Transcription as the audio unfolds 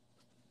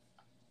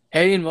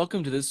Hey, and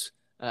welcome to this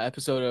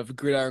episode of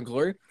Gridiron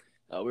Glory.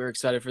 We're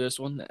excited for this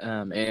one,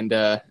 and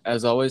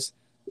as always,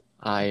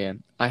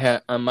 I'm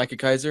Micah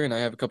Kaiser, and I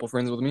have a couple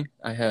friends with me.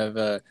 I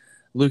have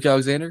Luke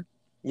Alexander,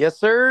 Yes,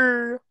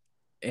 sir.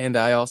 and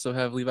I also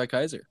have Levi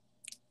Kaiser.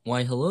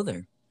 Why, hello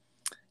there.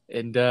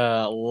 And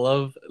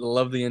love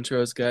the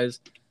intros, guys.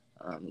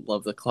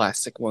 Love the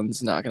classic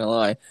ones. Not gonna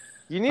lie.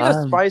 You need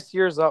to spice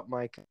yours up,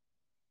 Mike.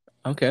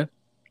 Okay.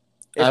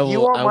 If you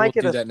want I will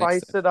Micah do to that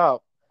next spice it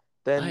up,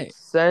 then Right.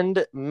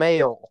 send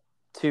mail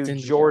to Send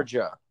mail.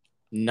 Georgia.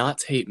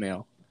 Not hate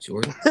mail.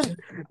 Georgia?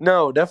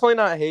 No, definitely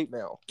not hate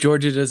mail.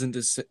 Georgia doesn't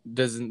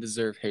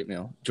deserve hate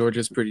mail.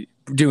 Georgia's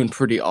doing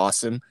pretty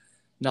awesome.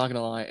 Not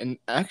gonna lie, and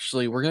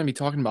actually, we're gonna be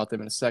talking about them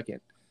in a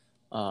second.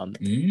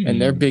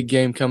 And their big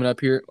game coming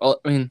up here.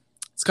 Well, I mean,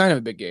 it's kind of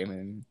a big game,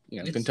 and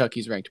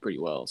Kentucky's ranked pretty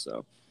well.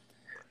 So,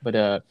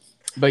 but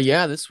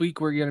yeah, this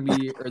week we're gonna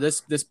be, or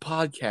this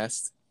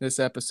podcast, this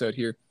episode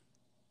here,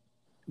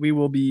 we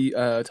will be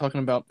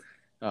talking about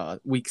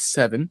week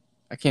 7.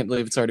 I can't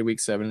believe it's already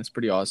week 7. It's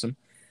pretty awesome,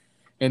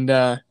 and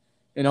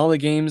all the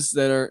games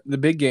that are the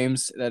big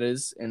games, that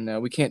is,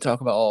 and we can't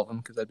talk about all of them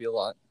because that'd be a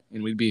lot,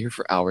 and we'd be here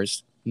for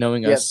hours.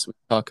 Knowing us, we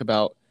talk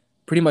about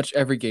pretty much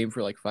every game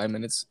for like 5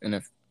 minutes, and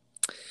if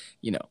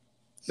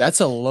that's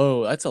a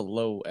low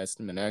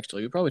estimate.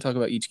 Actually, we probably talk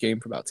about each game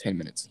for about 10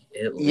 minutes.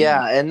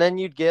 Yeah, and then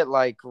you'd get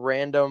like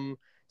random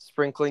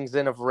sprinklings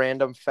in of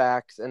random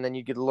facts, and then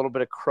you get a little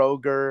bit of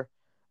Kroger.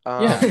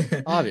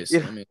 Yeah,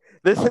 obviously. I mean,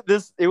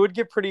 this it would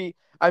get pretty.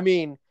 I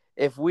mean,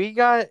 if we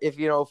got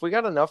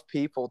enough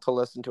people to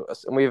listen to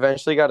us, and we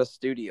eventually got a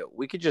studio,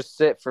 we could just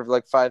sit for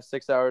like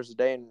 5-6 hours a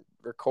day and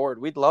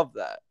record. We'd love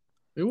that.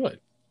 We would.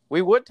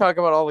 We would talk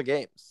about all the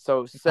games.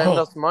 So send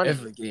us money.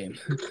 Every game.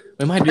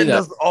 We might do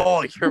that. Send us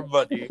all your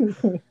money.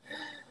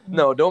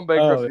 No, don't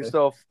bankrupt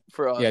yourself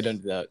for us. Yeah,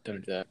 don't do that.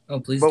 Don't do that. Oh,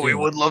 please. But do. we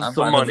would love I'm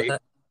some fine with money.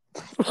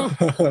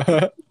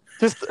 that.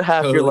 Just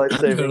half your life I'm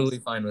savings. totally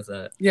fine with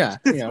that. Yeah,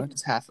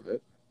 just half of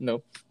it.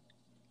 Nope.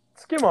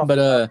 Skim off. But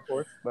of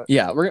course,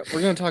 yeah, we're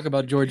gonna talk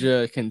about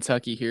Georgia,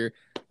 Kentucky here.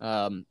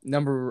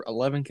 Number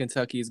 11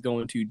 Kentucky is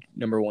going to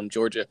number 1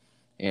 Georgia,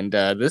 and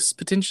this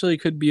potentially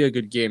could be a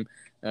good game.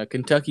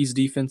 Kentucky's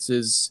defense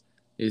is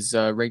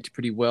ranked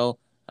pretty well.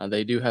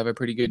 They do have a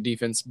pretty good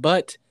defense,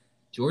 but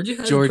Georgia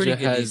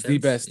has the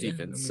best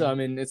defense. So I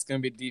mean, it's gonna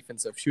be a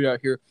defensive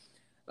shootout here.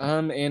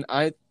 And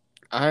I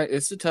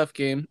it's a tough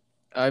game.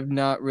 I've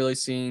not really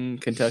seen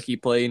Kentucky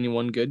play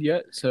anyone good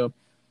yet. So,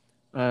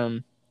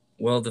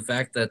 well, the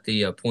fact that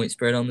the point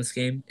spread on this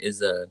game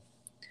is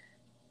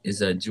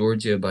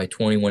Georgia by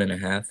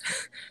 21.5.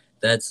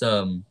 That's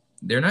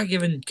they're not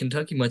giving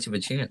Kentucky much of a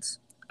chance.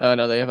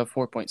 No, they have a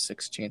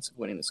 4.6 chance of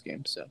winning this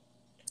game. So,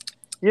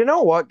 you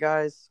know what,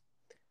 guys?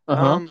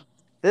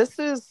 This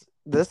is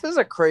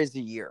a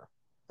crazy year.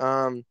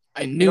 I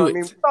knew it. I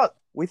mean,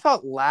 we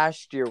thought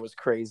last year was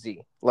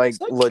crazy, like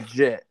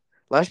legit.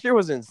 Last year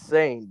was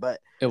insane,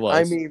 but it was.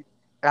 I mean,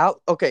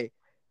 okay.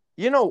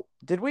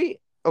 Did we?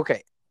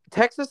 Okay,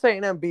 Texas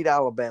A&M beat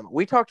Alabama.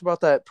 We talked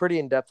about that pretty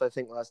in depth, I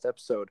think, last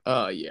episode.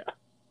 Yeah.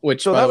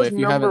 Which, so by that the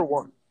way, was number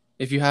 1.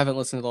 If you haven't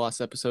listened to the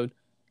last episode,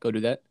 go do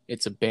that.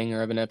 It's a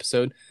banger of an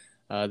episode.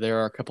 There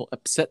are a couple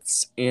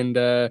upsets, and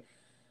I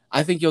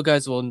think you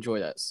guys will enjoy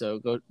that. So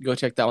go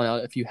check that one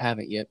out if you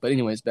haven't yet. But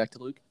anyways, back to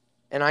Luke.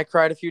 And I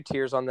cried a few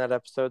tears on that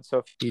episode. So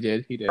if he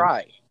did.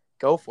 Cry,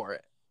 go for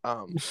it.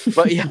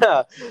 But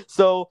yeah,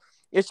 so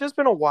it's just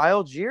been a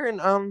wild year, and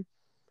I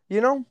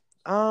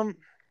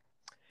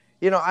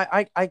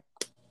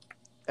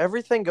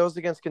everything goes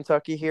against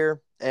Kentucky here,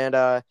 and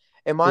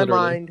in my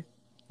mind,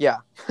 yeah,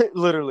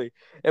 literally,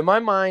 in my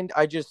mind,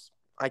 I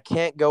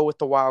can't go with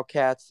the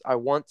Wildcats. I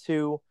want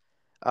to.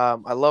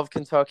 I love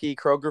Kentucky.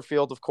 Kroger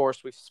Field, of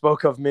course, we've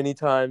spoke of many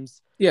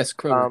times. Yes,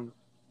 Kroger.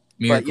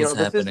 Miracles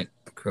happen at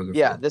Kroger Field.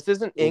 Yeah, this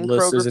isn't in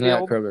Kroger Field.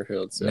 At Kroger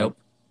Field. So. Nope.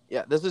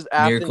 Yeah, this is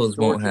Athens, Miracles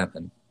Georgia. won't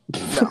happen.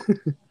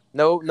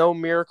 No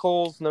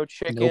miracles, no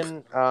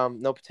chicken, nope.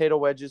 No potato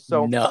wedges.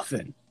 So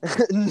nothing.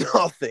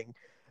 Nothing.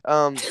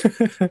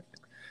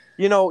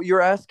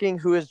 You're asking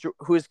who is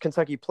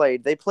Kentucky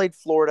played. They played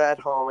Florida at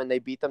home and they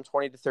beat them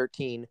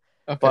 20-13.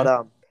 Okay.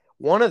 But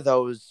one of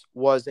those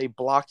was a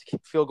blocked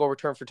field goal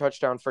return for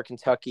touchdown for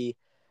Kentucky.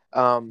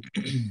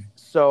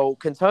 So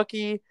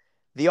Kentucky,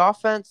 the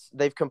offense,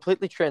 they've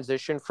completely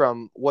transitioned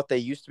from what they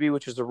used to be,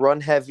 which was a run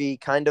heavy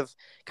kind of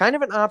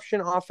an option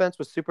offense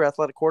with super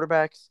athletic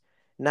quarterbacks.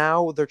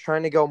 Now they're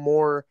trying to go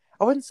more,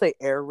 I wouldn't say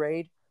air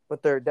raid,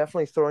 but they're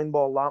definitely throwing the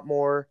ball a lot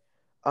more.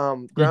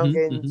 Ground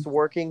game's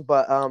working,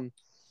 but I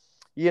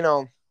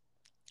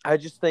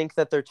just think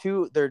that they're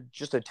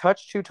just a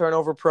touch too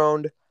turnover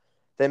prone.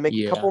 They make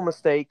a couple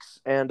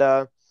mistakes, and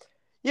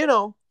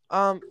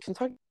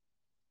Kentucky,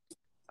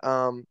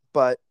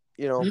 but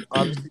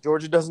obviously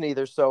Georgia doesn't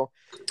either. So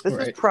this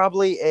is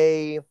probably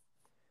a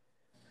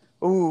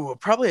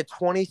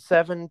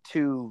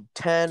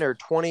 27-10 or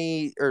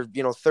 20 or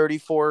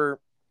 34-17,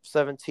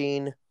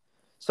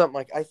 something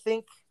like. I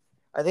think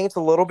it's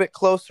a little bit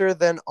closer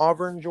than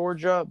Auburn,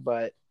 Georgia,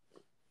 but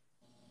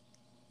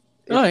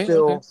It's Oh,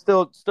 yeah,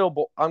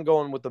 still. I'm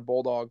going with the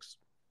Bulldogs.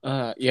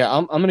 Yeah,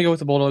 I'm gonna go with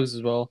the Bulldogs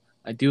as well.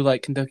 I do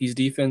like Kentucky's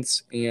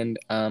defense, and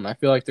I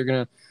feel like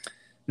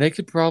they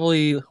could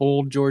probably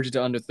hold Georgia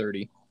to under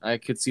 30. I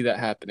could see that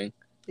happening.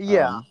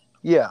 Yeah,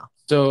 yeah.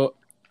 So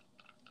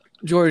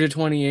Georgia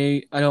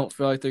 28. I don't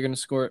feel like they're gonna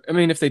score. I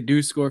mean, if they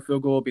do score a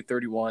field goal, it'll be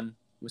 31.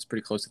 It was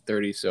pretty close to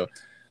 30. So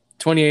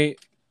 28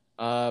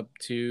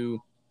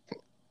 to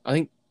I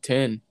think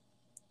 10.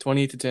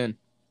 28 to 10.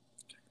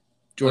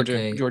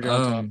 Georgia on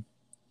top.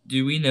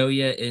 Do we know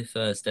yet if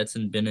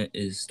Stetson Bennett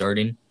is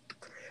starting?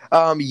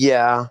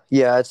 Yeah,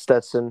 it's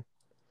Stetson.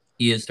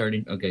 He is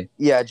starting. Okay.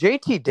 Yeah,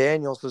 JT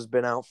Daniels has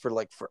been out for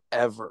like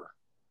forever.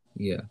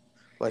 Yeah.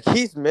 Like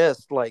he's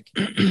missed like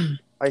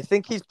I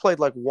think he's played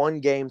like one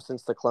game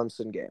since the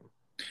Clemson game.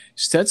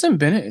 Stetson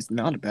Bennett is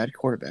not a bad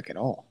quarterback at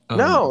all.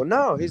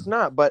 No, he's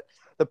not. But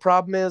the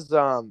problem is,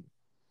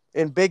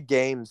 in big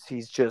games,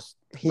 he's just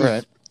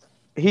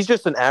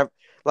an average.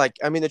 Like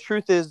I mean, the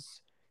truth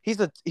is,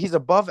 he's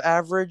above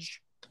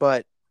average.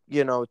 But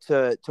you know,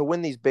 to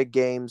win these big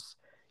games,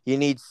 you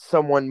need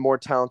someone more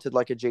talented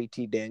like a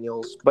JT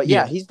Daniels. But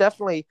yeah. he's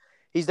definitely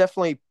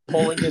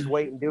pulling his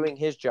weight and doing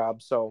his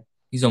job. So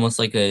he's almost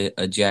like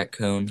a Jack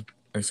Cohn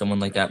or someone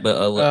like that, but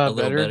a little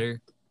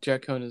better.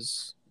 Jack Cohn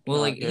is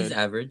he's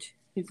average.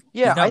 He's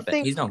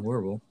not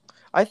horrible.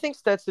 I think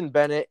Stetson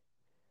Bennett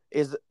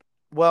is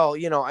well.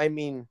 You know, I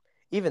mean,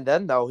 even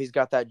then though, he's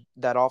got that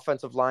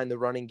offensive line, the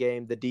running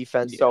game, the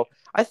defense. Yeah. So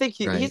I think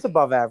he's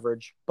above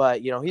average.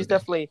 But you know, he's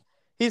definitely.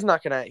 He's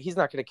not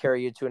gonna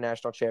carry you to a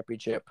national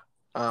championship.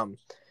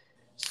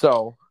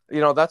 So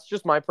you know that's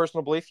just my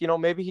personal belief. You know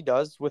maybe he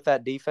does with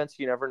that defense.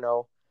 You never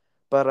know.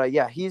 But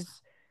yeah,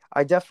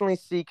 I definitely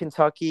see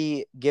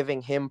Kentucky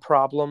giving him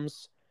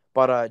problems.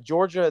 But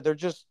Georgia, they're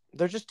just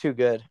too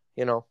good.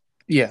 You know.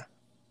 Yeah.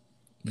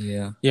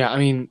 Yeah. Yeah. I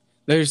mean,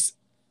 there's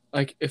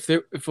like if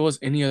it was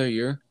any other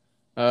year,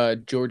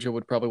 Georgia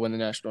would probably win the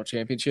national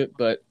championship.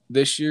 But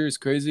this year is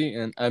crazy,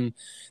 and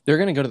they're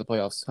gonna go to the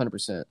playoffs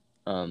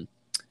 100%.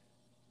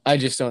 I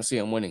just don't see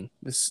them winning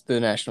the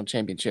national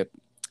championship,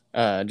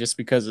 just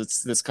because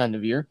it's this kind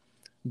of year.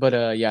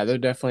 But yeah, they're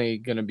definitely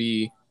going to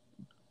be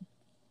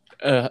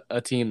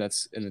a team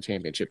that's in the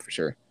championship for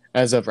sure.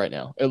 As of right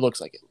now, it looks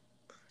like it.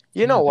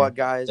 You know what,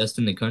 guys? Best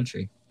in the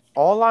country.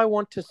 All I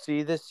want to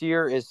see this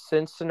year is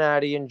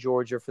Cincinnati and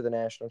Georgia for the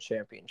national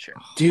championship.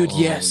 Dude,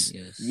 yes.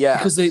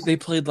 Because they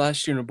played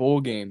last year in a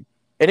bowl game,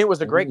 and it was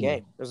a great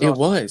game.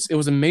 It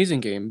was an amazing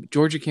game.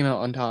 Georgia came out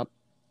on top.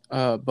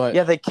 But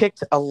yeah, they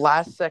kicked a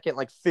last-second,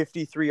 like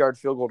 53-yard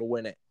field goal to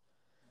win it.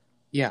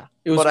 Yeah,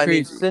 it was crazy. I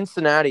mean,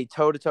 Cincinnati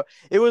toe-to-toe.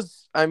 It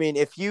was. I mean,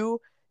 if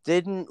you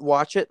didn't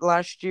watch it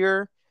last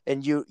year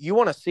and you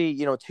want to see,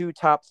 you know, 2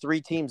 top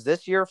 3 teams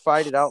this year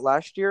fight it out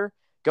last year,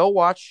 go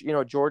watch, you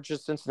know, Georgia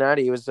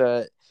Cincinnati. It was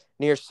a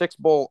near 6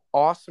 bowl,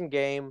 awesome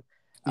game.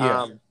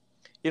 Yeah.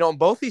 You know, and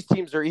both these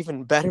teams are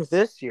even better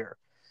this year.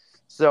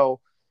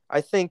 So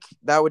I think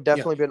that would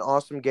definitely be an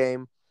awesome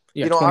game.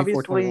 Yeah, you know, 24,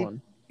 obviously,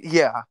 21.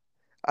 Yeah.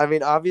 I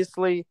mean,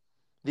 obviously,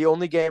 the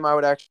only game I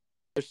would actually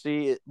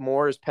see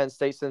more is Penn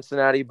State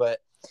Cincinnati, but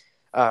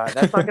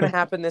that's not going to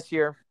happen this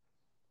year.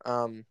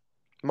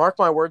 Mark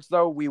my words,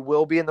 though, we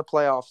will be in the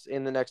playoffs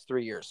in the next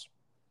 3 years.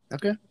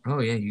 Okay. Oh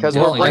yeah, because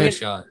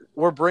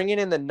we're bringing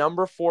in the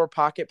number 4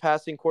 pocket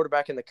passing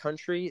quarterback in the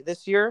country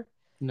this year.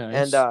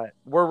 Nice. And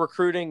we're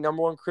recruiting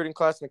number 1 recruiting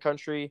class in the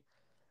country.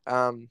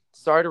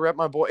 Sorry to rep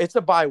my boy. It's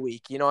a bye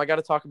week. You know, I got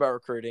to talk about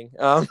recruiting.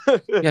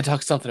 Yeah,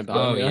 talk something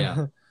about it.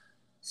 Yeah.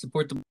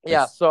 Support the boys.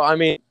 Yeah, so I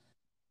mean,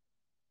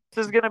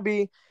 this is gonna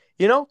be,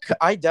 you know,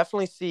 I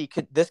definitely see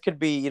this could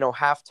be, you know,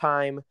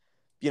 halftime,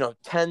 you know,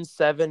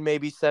 10-7,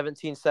 maybe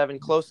 17-7,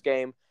 close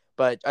game,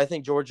 but I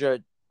think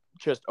Georgia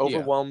just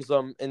overwhelms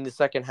them in the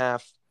second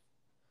half.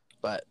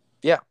 But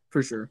yeah,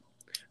 for sure.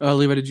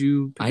 Levi, did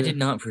you? I did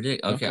not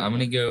predict. Okay, I'm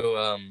gonna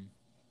go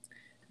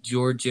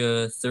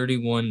Georgia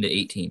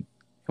 31-18.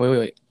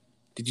 Wait.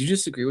 Did you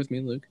just agree with me,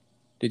 Luke?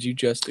 Did you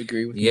just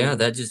agree with me? Yeah,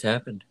 that just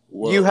happened.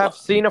 Whoa. You have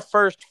seen a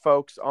first,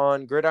 folks,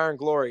 on Gridiron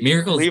Glory.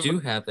 Miracles do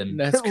happen.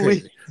 That's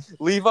crazy.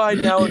 Levi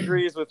now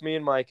agrees with me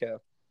and Micah.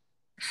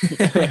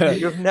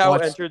 You've now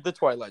entered the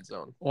Twilight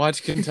Zone.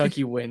 Watch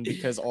Kentucky win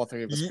because all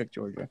 3 of us picked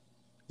Georgia.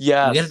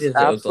 Yes,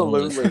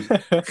 absolutely.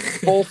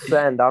 Full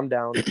send. I'm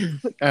down.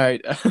 All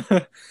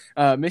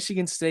right.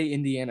 Michigan State,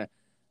 Indiana.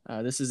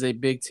 This is a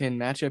Big Ten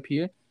matchup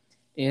here.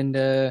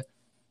 And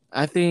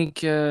I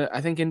think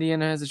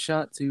Indiana has a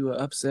shot to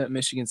upset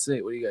Michigan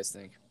State. What do you guys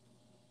think?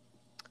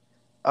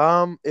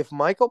 If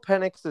Michael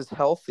Penix is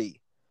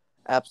healthy,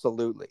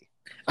 absolutely.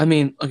 I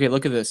mean, okay,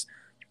 look at this.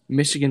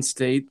 Michigan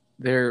State,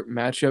 their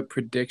matchup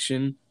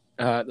prediction,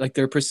 like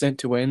their percent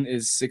to win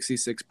is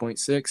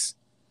 66.6.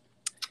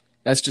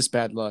 That's just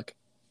bad luck.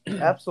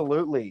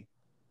 Absolutely.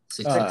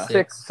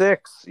 6-6.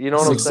 You know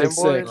what I'm saying,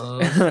 boys?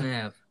 Oh,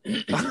 snap.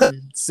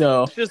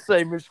 So let's just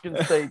say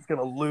Michigan State's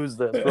gonna lose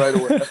this right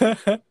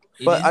away.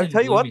 But I'll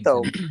tell you what,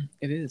 though,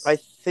 it is. I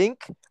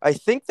think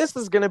this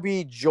is gonna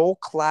be Joel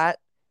Klatt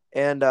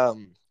and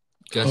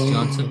Gus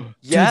Johnson.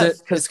 Yes,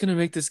 Dude, it's gonna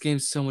make this game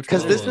so much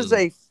because better.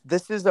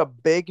 this is a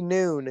big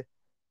noon.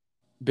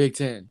 Big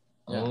Ten.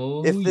 Yeah.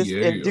 Oh,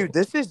 Dude,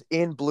 this is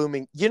in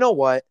Blooming. You know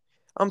what?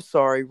 I'm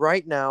sorry.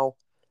 Right now,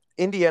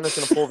 Indiana's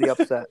gonna pull the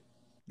upset.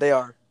 They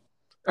are.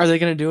 Are they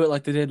gonna do it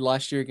like they did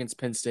last year against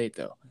Penn State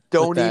though?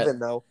 Don't even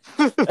though.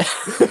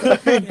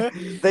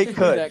 They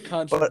could. That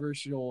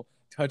controversial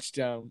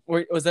touchdown.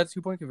 Wait, was that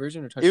 2-point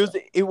conversion or touchdown?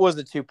 It was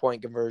a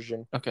 2-point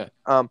conversion. Okay.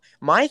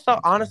 My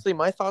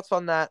thoughts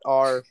on that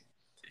are,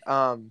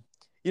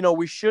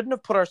 we shouldn't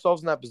have put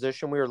ourselves in that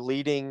position. We were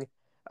leading.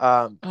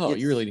 You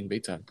were leading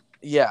big time.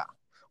 Yeah,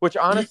 which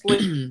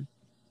honestly,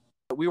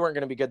 we weren't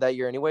going to be good that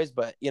year anyways.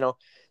 But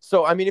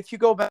so I mean, if you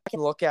go back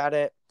and look at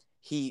it,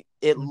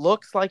 it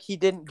looks like he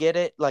didn't get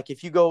it. Like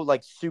if you go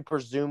like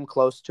super zoom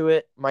close to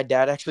it, my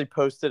dad actually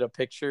posted a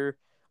picture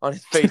on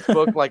his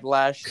Facebook like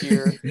last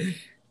year.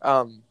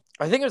 I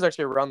think it was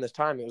actually around this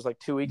time. It was like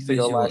 2 weeks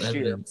ago last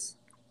year.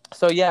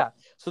 So yeah,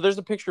 so there's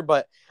a picture,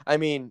 but I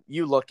mean,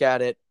 you look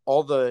at it,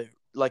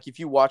 if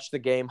you watch the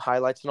game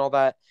highlights and all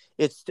that,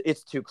 it's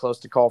too close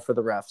to call for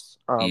the refs.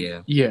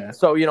 Yeah.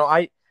 So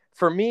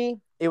for me,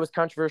 it was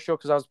controversial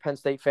because I was a Penn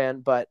State fan,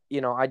 but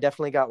I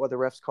definitely got what the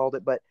refs called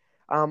it. But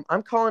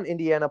I'm calling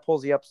Indiana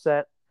pulls the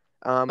upset.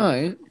 All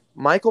right.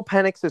 Michael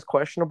Penix is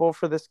questionable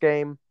for this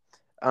game.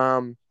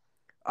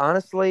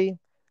 Honestly,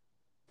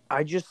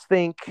 I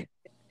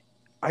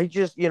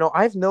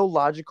have no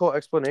logical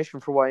explanation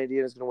for why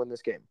Indiana is going to win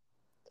this game.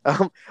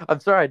 I'm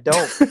sorry, I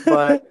don't,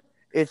 but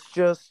it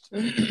just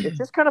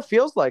kind of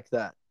feels like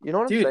that. You know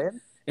what I'm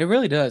saying? It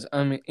really does.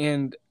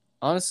 And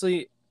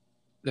honestly,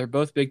 they're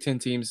both Big Ten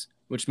teams,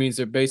 which means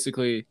they're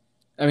basically,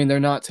 they're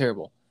not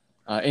terrible.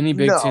 Any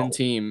Big Ten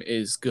team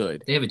is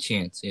good. They have a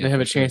chance. Yeah, they have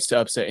a chance to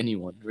upset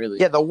anyone, really.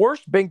 Yeah, the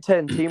worst Big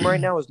Ten team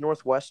right now is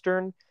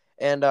Northwestern,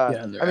 and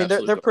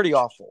they're pretty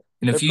awful.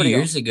 And a few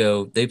years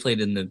ago, they played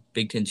in the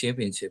Big Ten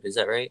championship. Is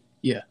that right?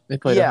 Yeah, they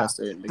played. Yeah,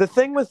 the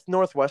thing with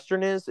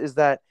Northwestern is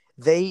that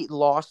they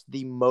lost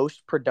the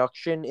most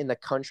production in the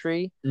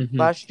country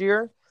last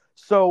year.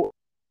 So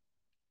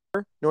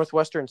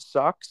Northwestern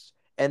sucks.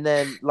 And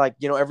then,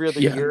 every other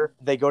year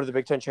they go to the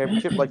Big Ten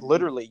championship. Like,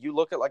 literally, you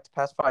look at, the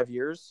past 5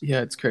 years.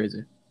 Yeah, it's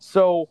crazy.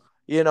 So,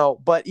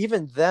 but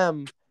even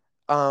them,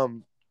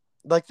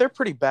 they're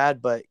pretty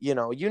bad. But,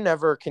 you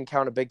never can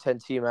count a Big Ten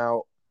team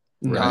out.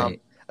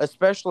 Right.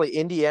 Especially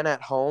Indiana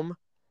at home.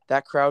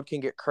 That crowd can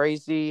get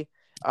crazy.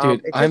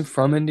 Dude, I'm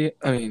from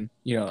Indiana.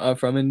 I'm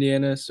from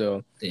Indiana,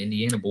 so the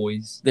Indiana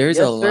boys. There's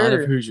a lot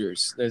of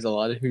Hoosiers. There's a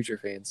lot of Hoosier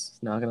fans.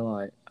 Not gonna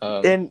lie.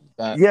 That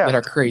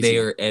are crazy. They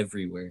are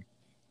everywhere.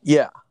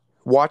 Yeah,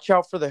 watch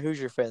out for the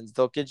Hoosier fans.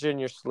 They'll get you in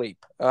your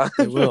sleep.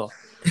 They will.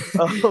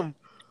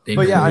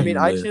 But yeah,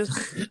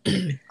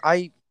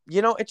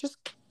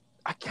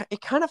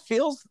 it kind of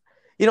feels,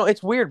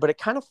 it's weird, but it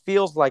kind of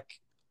feels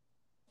like,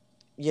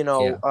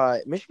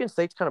 Michigan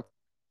State's kind of.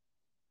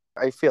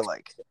 I feel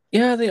like.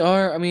 Yeah, they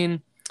are.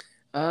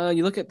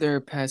 You look at their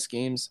past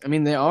games.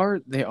 They are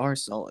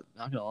solid.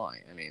 Not gonna lie.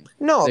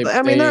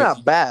 They're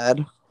not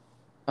bad.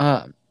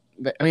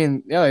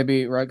 They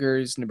beat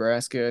Rutgers,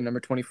 Nebraska, number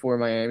 24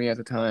 Miami at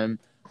the time.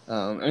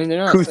 They're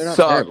not. Who they're not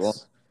sucks. terrible.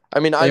 I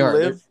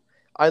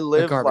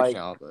live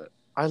now, but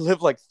I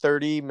live like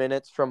 30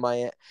 minutes from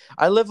Miami.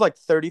 I live like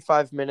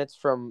 35 minutes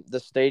from the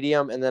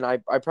stadium, and then I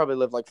probably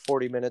live like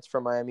 40 minutes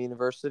from Miami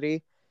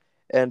University,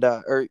 and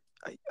I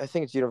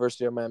think it's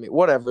University of Miami.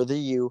 Whatever, the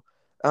U.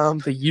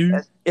 The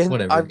U. And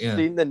Whatever. I've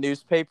seen the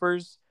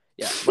newspapers.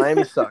 Yeah,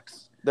 Miami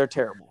sucks. They're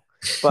terrible.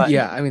 But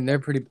yeah, they're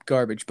pretty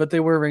garbage. But they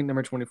were ranked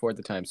number 24 at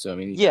the time. So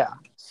yeah.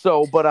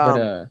 So,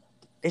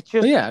 it's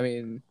just. But yeah,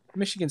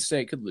 Michigan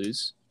State could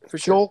lose for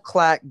sure. Joel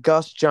Klatt,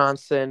 Gus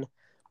Johnson,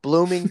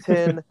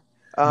 Bloomington.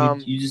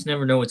 You just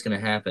never know what's gonna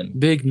happen.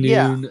 Big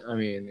noon.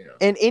 Yeah.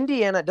 And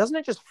Indiana, doesn't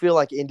it just feel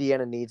like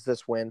Indiana needs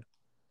this win?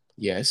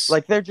 Yes.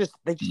 Like they just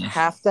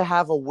have to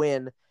have a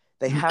win.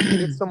 They have to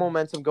get some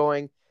momentum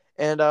going,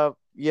 and I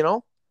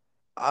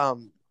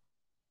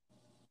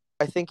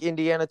think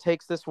Indiana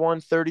takes this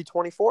one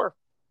 30-24.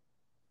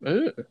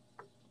 Okay.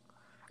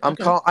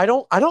 I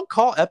don't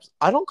call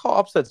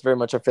upsets very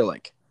much. I feel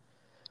like,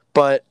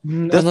 but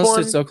unless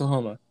it's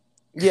Oklahoma.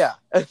 Yeah,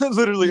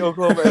 literally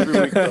Oklahoma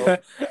every week. Though.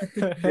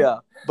 Yeah,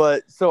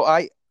 but so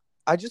I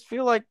just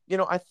feel like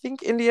I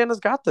think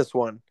Indiana's got this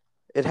one.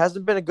 It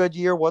hasn't been a good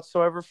year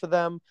whatsoever for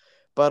them,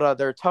 but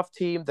they're a tough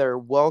team. They're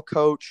well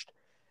coached.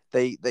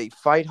 They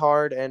fight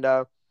hard, and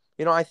I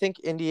think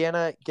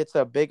Indiana gets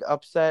a big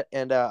upset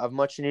and a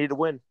much needed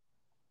win.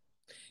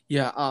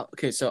 Yeah.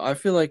 Okay. So I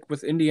feel like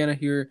with Indiana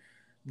here,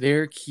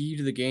 their key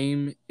to the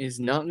game is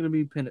not going to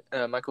be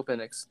Michael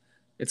Penix.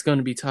 It's going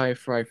to be Ty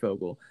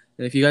Freifogel.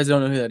 And if you guys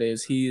don't know who that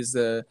is, he is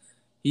a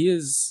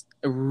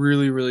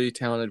really, really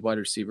talented wide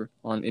receiver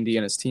on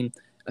Indiana's team.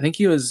 I think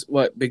he was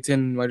Big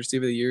Ten wide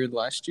receiver of the year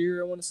last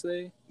year. I want to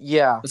say.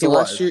 Yeah. Was it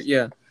last year?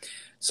 Yeah.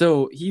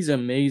 So he's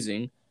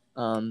amazing.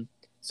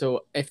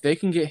 So if they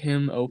can get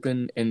him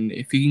open and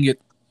if he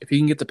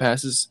can get the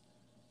passes,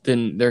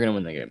 then they're gonna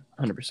win the game,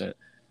 100%.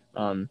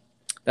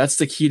 That's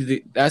the key to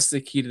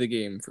the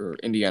game for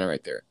Indiana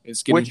right there.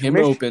 It's getting Which him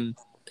open.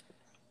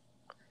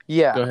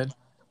 Yeah. Go ahead.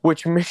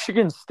 Which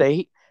Michigan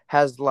State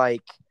has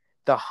like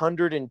the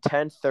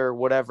 110th or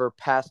whatever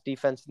pass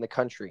defense in the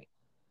country.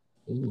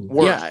 Ooh.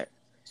 Yeah.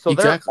 So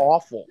exactly. they're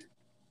awful.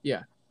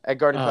 Yeah. At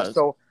guarding pass.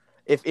 So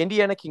if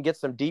Indiana can get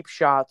some deep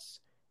shots,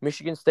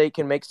 Michigan State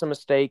can make some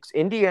mistakes.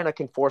 Indiana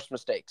can force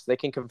mistakes. They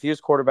can confuse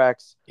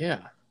quarterbacks. Yeah.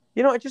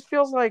 It just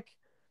feels like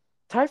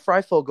Ty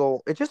Fry field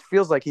goal. It just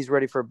feels like he's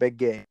ready for a big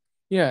game.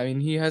 Yeah, I mean,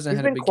 he hasn't He's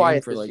had a been big quiet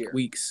game for this like year.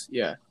 weeks.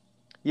 Yeah.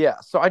 Yeah.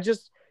 So I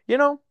just,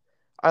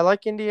 I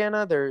like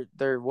Indiana.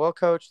 They're well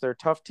coached. They're a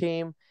tough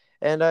team.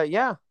 And I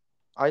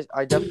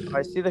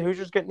see the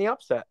Hoosiers getting the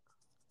upset.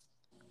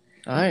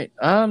 All right.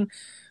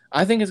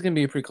 I think it's gonna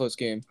be a pretty close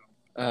game.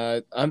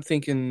 I'm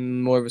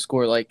thinking more of a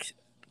score like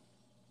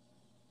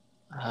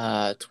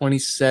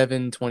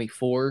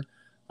 27-24,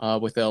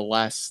 with a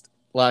last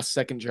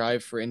second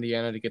drive for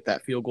Indiana to get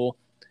that field goal.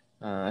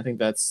 I think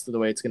that's the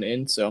way it's gonna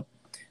end. So,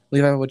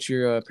 Levi, what's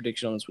your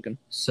prediction on this weekend?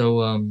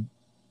 So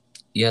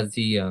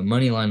the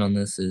money line on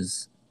this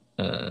is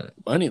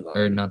Money line.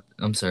 or not.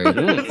 I'm sorry.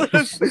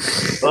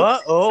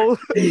 Uh-oh.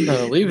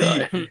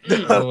 Levi.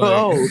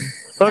 Oh,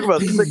 talk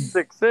about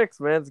 666,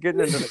 man. It's getting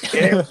into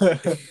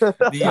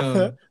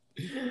the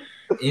game.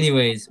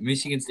 Anyways,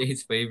 Michigan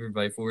State's favored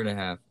by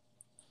 4.5.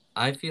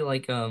 I feel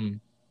like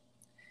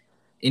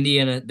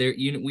Indiana.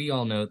 We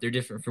all know they're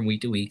different from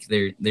week to week.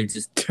 They're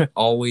just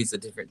always a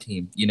different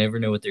team. You never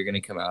know what they're going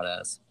to come out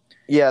as.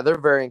 Yeah, they're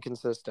very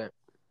inconsistent.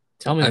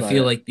 Tell me. I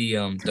feel like the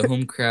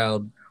home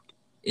crowd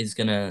is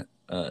gonna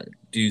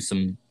do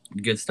some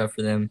good stuff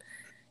for them,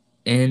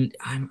 and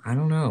I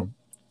don't know.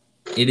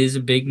 It is a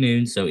big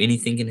noon, so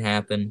anything can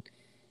happen.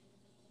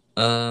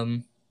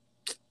 I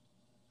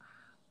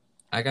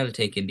gotta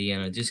take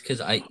Indiana just because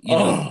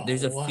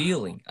there's a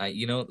feeling.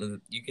 You can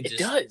just. It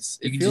does.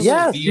 You can feels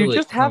just feel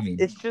it coming.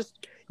 It's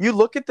just you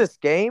look at this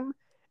game,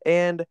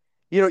 and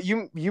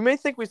you may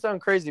think we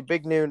sound crazy.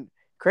 Big noon.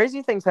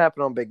 Crazy things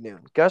happen on Big Noon.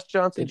 Gus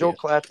Johnson, Joel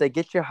Klatt, they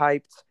get you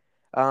hyped.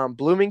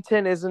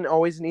 Bloomington isn't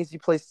always an easy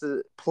place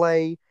to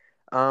play.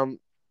 The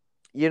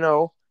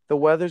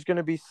weather's going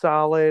to be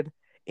solid.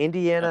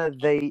 Indiana's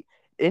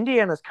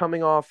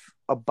coming off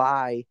a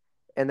bye,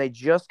 and they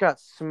just got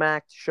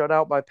shut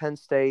out by Penn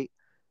State.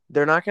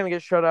 They're not going to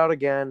get shut out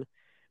again.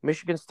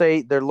 Michigan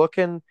State, they're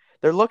looking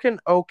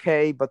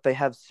okay, but they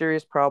have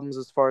serious problems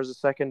as far as the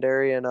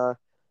secondary, and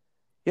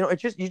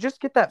you just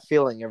get that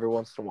feeling every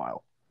once in a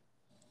while.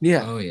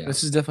 Yeah. Oh, yeah.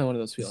 This is definitely one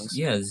of those feelings.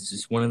 Yeah, it's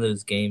just one of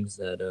those games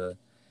that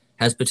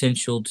has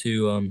potential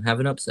to have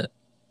an upset.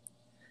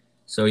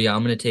 So, yeah,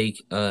 I'm going to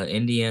take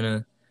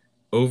Indiana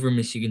over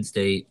Michigan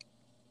State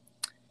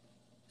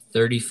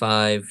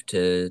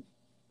 35-28.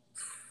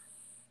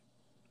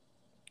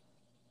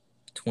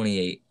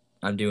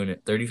 I'm doing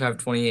it.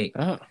 35-28.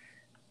 Oh.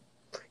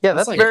 Yeah,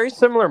 that's very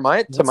similar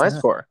to my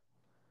score.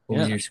 What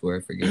was your score?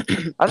 I forget.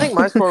 I think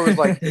my score was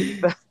like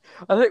wait,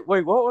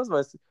 what was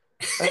my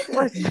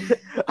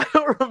I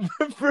don't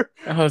remember.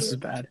 Oh, this is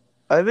bad.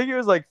 I think it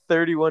was like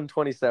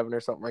 31-27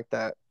 or something like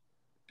that.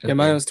 Yeah,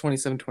 mine was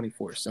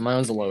 27-24, so mine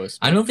was the lowest.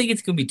 I don't think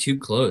it's going to be too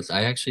close.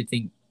 I actually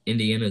think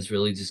Indiana is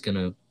really just going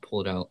to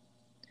pull it out.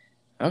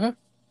 Okay.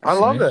 I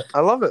love it.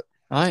 All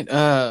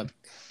right.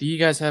 Do you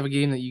guys have a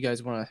game that you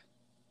guys want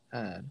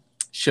to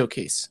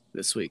showcase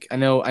this week? I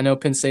know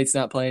Penn State's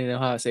not playing and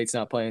Ohio State's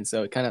not playing,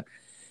 so it's kind of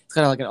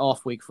like an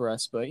off week for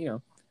us, but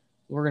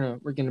we're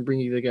gonna bring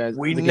you the guys.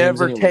 We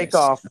never take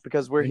off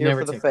because we're here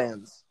for the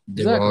fans.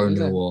 There are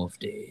no off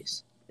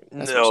days.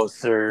 No,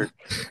 sir.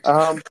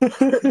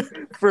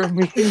 For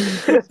me,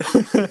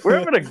 we're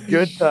having a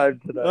good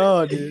time tonight.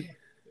 Oh, dude.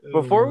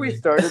 Before we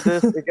started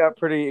this, it got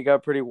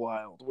pretty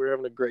wild. We were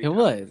having a great time. It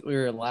was. We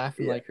were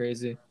laughing like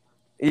crazy.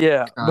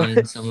 Yeah.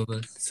 Crying, some of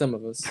us. Some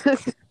of us.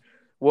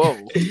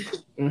 Whoa.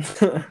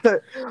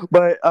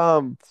 But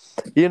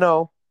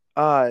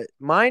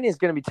mine is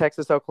gonna be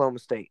Texas, Oklahoma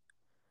State.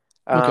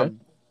 Okay.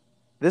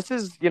 This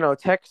is,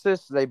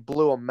 Texas. They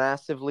blew a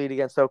massive lead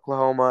against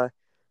Oklahoma,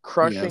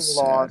 crushing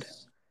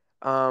loss.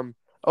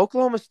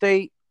 Oklahoma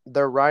State,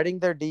 they're riding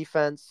their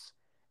defense,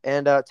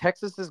 and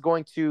Texas is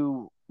going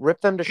to rip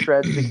them to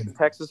shreds because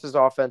Texas's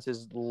offense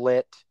is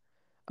lit.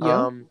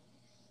 Yeah.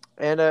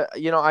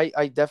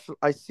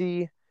 I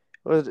see.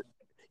 This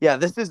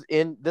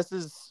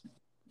is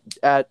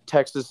at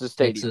Texas's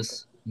stadium.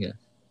 Texas, yeah.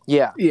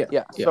 Yeah.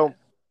 So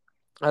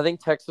I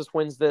think Texas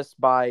wins this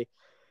by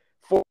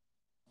 4.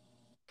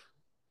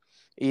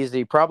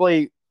 Easy,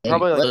 probably like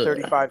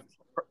 35.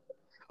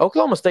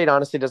 Oklahoma State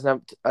honestly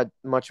doesn't have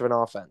much of an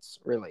offense,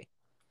 really.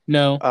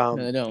 No,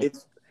 they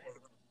don't.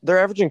 They're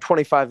averaging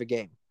 25 a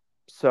game.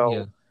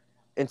 So,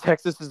 and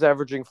Texas is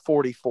averaging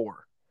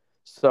 44.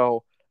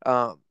 So,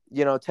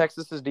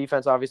 Texas's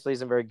defense obviously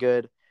isn't very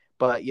good,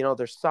 but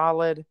they're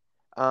solid.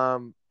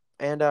 Texas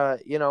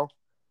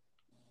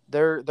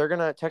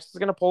is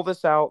gonna pull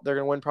this out. They're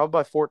gonna win probably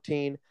by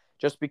 14,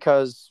 just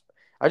because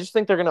I just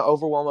think they're gonna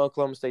overwhelm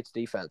Oklahoma State's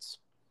defense,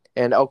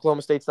 and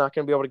Oklahoma State's not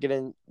gonna be able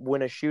to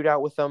win a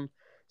shootout with them.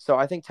 So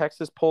I think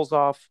Texas pulls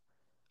off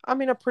I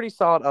mean, a pretty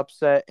solid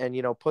upset, and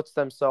puts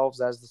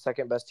themselves as the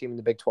second best team in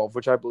the Big 12,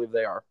 which I believe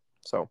they are.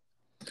 So, All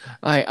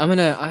right,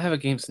 I have a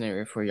game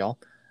scenario for y'all.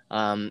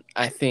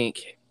 I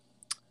think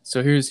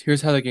so.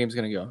 Here's how the game's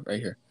gonna go right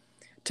here.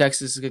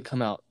 Texas is gonna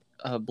come out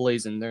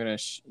blazing. They're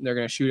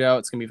gonna shoot out.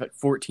 It's gonna be like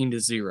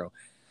 14-0.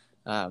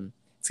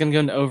 It's gonna go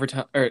into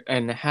overtime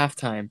and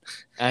halftime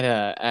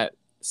at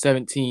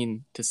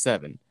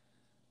 17-7,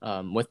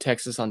 with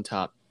Texas on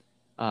top.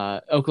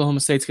 Oklahoma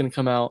State's gonna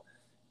come out,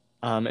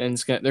 and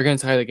they're gonna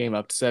tie the game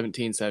up to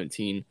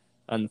 17-17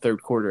 on the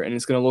third quarter, and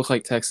it's gonna look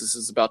like Texas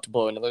is about to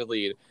blow another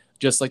lead,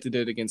 just like they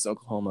did against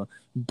Oklahoma.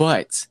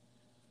 But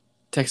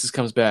Texas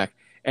comes back,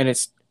 and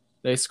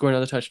they score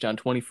another touchdown,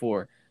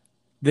 24.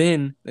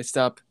 Then they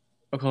stop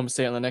Oklahoma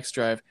State on the next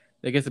drive.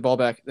 They get the ball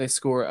back. They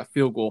score a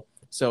field goal.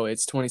 So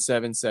it's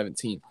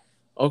 27-17.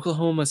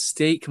 Oklahoma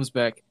State comes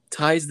back,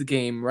 ties the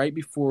game right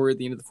before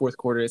the end of the fourth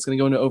quarter. It's going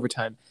to go into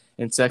overtime,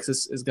 and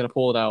Texas is going to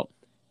pull it out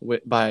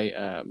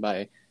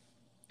by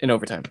in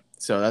overtime.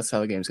 So that's how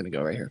the game's going to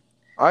go right here.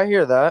 I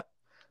hear that.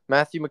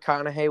 Matthew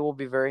McConaughey will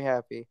be very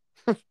happy.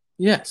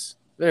 Yes,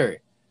 very.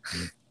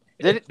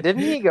 Didn't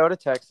he go to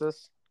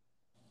Texas?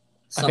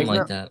 Something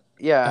like that.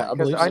 Yeah, I because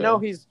believe I know so.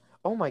 he's.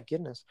 Oh my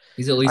goodness.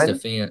 He's at least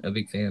a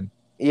big fan.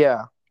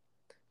 Yeah,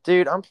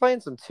 dude, I'm playing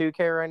some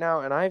 2K right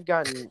now, and I have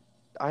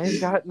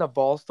gotten a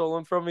ball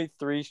stolen from me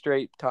 3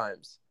 straight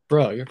times.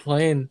 Bro, you're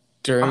playing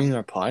during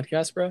our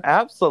podcast, bro?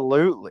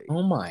 Absolutely.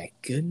 Oh my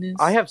goodness.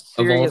 I have Of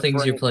serious all things,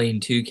 brain. you're playing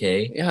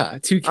 2K. Yeah,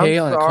 2K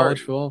I'm on a sorry. college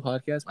football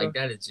podcast, bro. Like,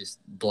 that is just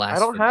I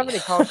blasphemy. don't have any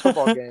college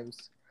football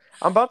games.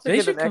 I'm about to They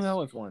get should an come out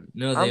with one.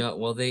 No,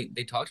 they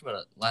talked about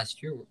it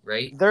last year,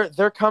 right?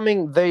 They're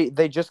coming. They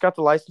just got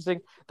the licensing.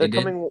 They're They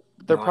did? coming.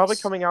 They're probably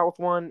Nice. coming out with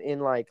one in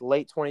like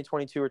late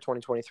 2022 or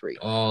 2023.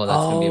 Oh, that's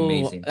gonna be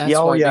amazing. That's Yeah,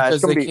 why, yeah,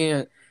 it's because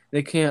gonna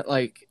they can't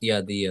like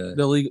Yeah, the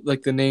the league,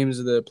 like the names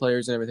of the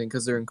players and everything,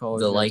 because they're in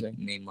college. and everything.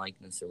 name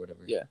likeness or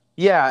whatever. Yeah.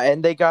 Yeah,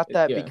 and they got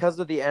that Yeah. because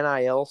of the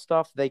NIL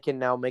stuff. They can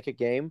now make a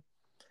game.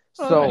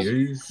 Oh, So,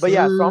 nice. but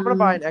yeah, so I'm gonna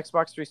buy an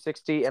Xbox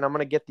 360, and I'm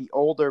gonna get the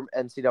older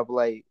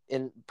NCAA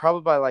in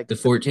probably by like The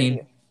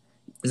 14.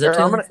 Is that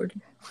Or I'm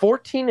 2014?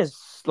 14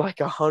 is like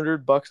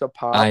 $100 a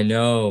pop. I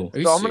know. Are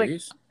you So I'm gonna-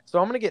 serious? So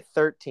I'm gonna get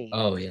 13.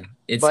 Oh yeah,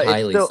 it's But it's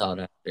highly still- sought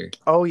after.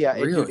 Oh yeah,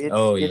 Really?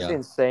 it's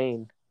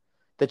insane.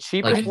 The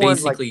cheapest Like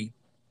one,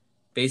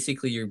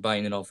 basically, you're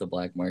buying it off the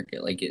black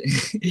market. Like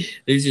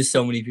there's just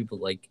so many people.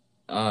 Like,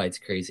 it's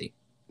crazy.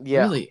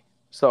 yeah. Really?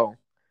 So,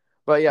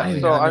 but yeah, I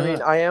did so not I know mean,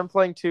 that. I am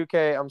playing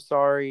 2K. I'm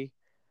sorry,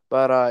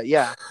 but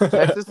yeah,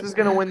 Texas is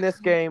gonna win this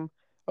game.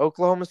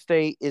 Oklahoma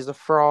State is a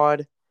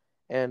fraud,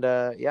 and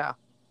yeah,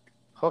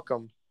 hook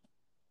them.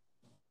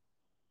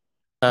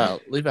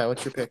 Levi,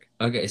 what's your pick?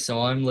 Okay,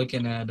 so I'm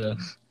looking at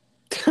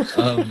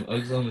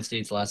Oklahoma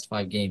State's last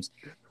 5 games,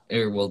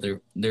 they're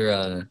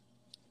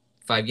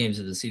 5 games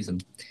of the season,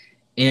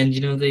 and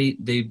they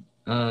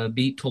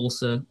beat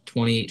Tulsa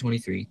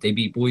 28-23. They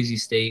beat Boise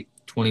State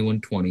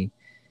 21-20,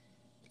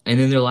 and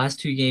then their last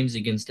 2 games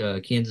against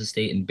Kansas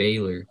State and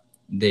Baylor,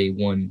 they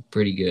won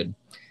pretty good.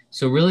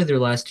 So really, their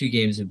last 2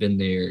 games have been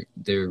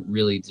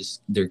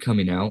they're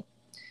coming out,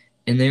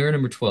 and they are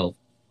number 12.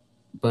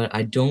 But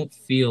I don't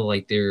feel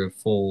like they're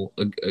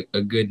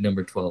a good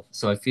number 12.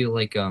 So I feel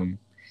like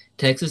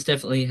Texas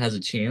definitely has a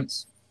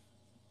chance.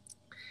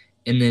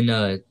 And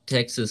then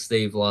Texas,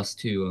 they've lost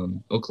to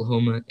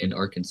Oklahoma and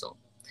Arkansas.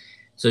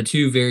 So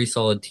 2 very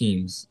solid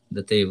teams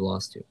that they've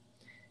lost to.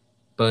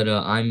 But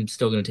I'm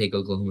still going to take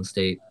Oklahoma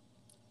State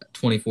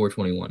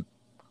 24-21.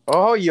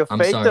 Oh, you I'm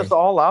faked sorry. us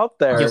all out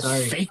there. You I'm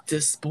sorry. faked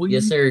this, boy.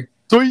 Yes, sir.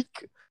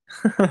 Tweak.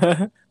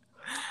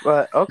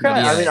 But okay,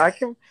 Yeah. I mean, I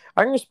can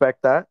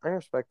respect that. I can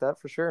respect that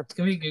for sure. It's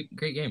going to be a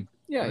great game.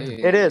 yeah.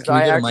 It is. Can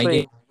we I go to my actually.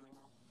 game?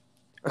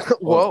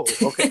 Whoa.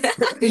 Okay.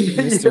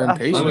 Mr.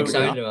 Impatient. I'm Yeah.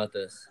 excited about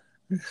this.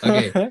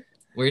 Okay,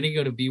 we're going to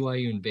go to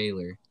BYU and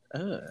Baylor.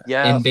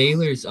 Yeah. And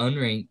Baylor's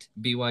unranked.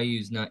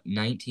 BYU's not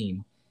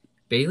 19.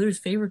 Baylor's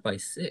favored by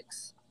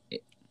 6.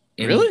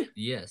 And- Really?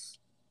 Yes.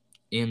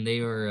 And they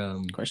are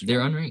Question they're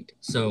mark? unranked.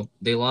 So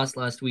they lost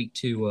last week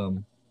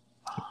to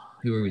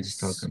who were we just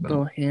talking about?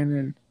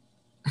 Bohannon.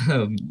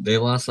 They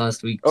lost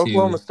last week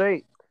Oklahoma to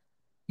State.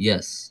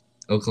 Yes,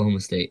 Oklahoma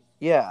State.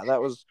 Yeah,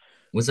 that was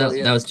Was that Oh,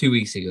 yeah. that was 2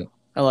 weeks ago?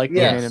 I like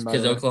Yeah, Bohannon, by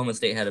Because the way. Oklahoma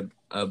State had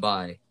a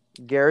bye.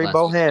 Gary Last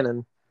week.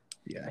 Bohannon.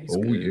 Yeah, he's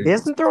Oh, good. yeah. He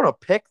hasn't thrown a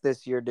pick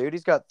this year, dude.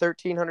 He's got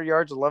 1,300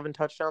 yards, 11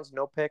 touchdowns,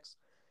 no picks.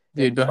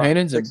 Dude, in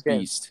Bohannon's a 6 games.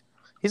 beast.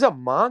 He's a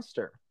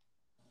monster,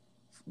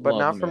 but Love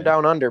not him, from man.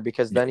 down under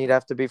because then he'd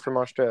have to be from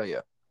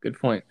Australia. Good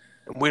point.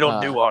 We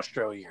don't do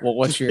Australia. Well,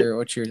 what's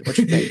your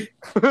pick?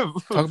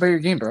 Talk about your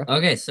game, bro.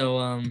 Okay,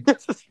 so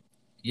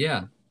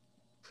yeah.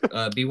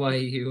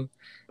 BYU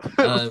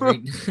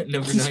ranked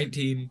number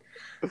 19.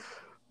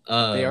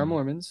 They are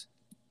Mormons.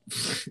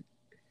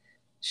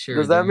 Sure.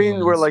 Does that they're mean we're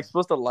Mormons. like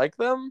supposed to like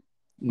them?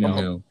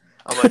 No.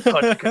 I'm a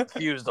touch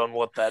confused on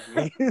what that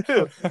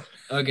means.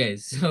 Okay,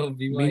 so It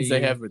BYU means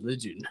they have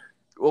religion.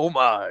 Oh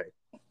my.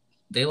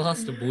 they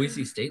lost to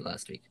Boise State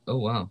last week. Oh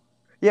wow.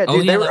 Yeah, Oh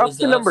dude, yeah, they were that up was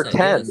to the number upset,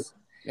 10. yes.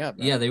 Yeah,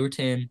 bro. Yeah, they were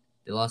 10.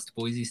 They lost to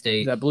Boise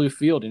State. That blue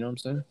field, you know what I'm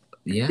saying?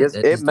 Yeah, Yes, that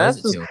it just does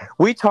messes. it to 'em.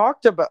 We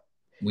talked about.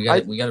 We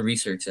got to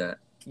research that.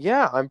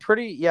 Yeah, I'm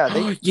pretty. Yeah,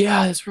 they.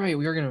 Yeah, that's right.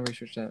 We are gonna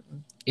research that.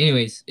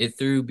 Anyways, it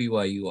threw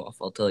BYU off.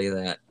 I'll tell you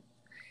that.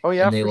 Oh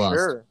yeah, And they for lost.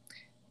 sure.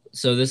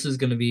 So this is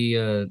gonna be.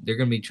 They're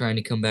gonna be trying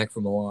to come back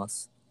from a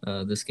loss.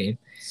 This game,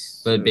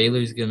 but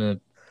Baylor's gonna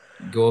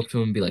go up to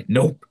them and be like,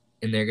 "Nope,"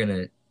 and they're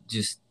gonna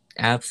just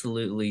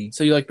absolutely.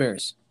 So you like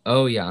Bears?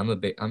 Oh yeah, I'm a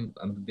big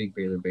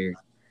Baylor Bear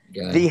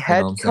guy. The you know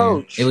head what I'm saying?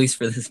 coach. At least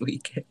for this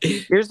week.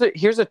 Here's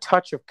a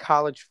touch of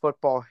college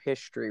football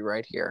history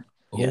right here.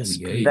 Yes,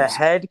 yeah. please. The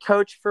head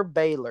coach for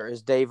Baylor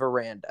is Dave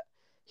Aranda.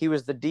 He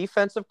was the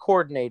defensive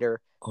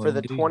coordinator for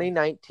the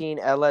 2019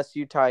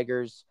 LSU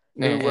Tigers,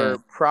 who were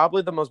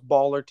probably the most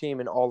baller team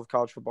in all of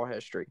college football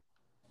history.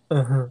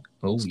 Uh-huh.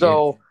 Oh,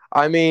 So,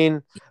 I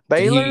mean,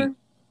 Baylor's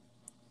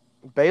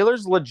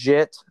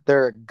legit.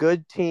 They're a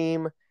good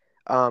team,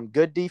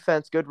 good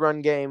defense, good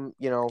run game.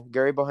 You know,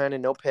 Gary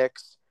Bohannon, no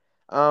picks.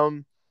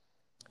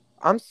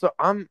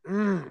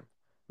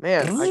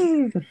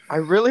 Man, I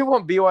really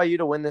want BYU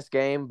to win this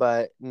game,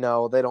 but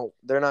no, they don't.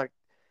 They're not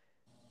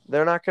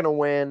going to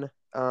win.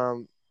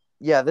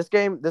 Yeah, this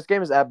game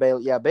is at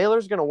Baylor. Yeah,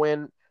 Baylor's going to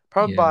win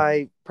probably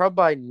by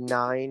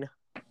 9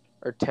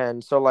 or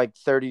 10, so like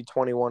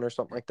 30-21 or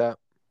something like that.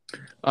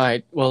 All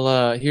right.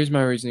 Well, here's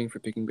my reasoning for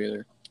picking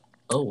Baylor.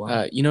 Oh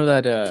wow. You know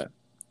that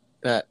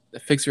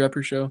Fixer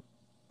Upper show?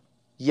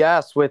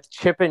 Yes, with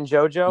Chip and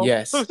JoJo.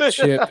 Yes,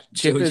 Chip.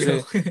 Chip is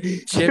a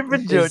Chip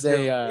and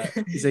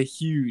JoJo. is a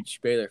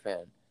huge Baylor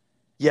fan,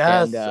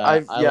 Yes, and, I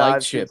like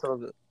I've Chip.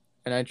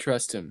 and I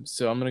trust him.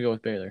 So I'm gonna go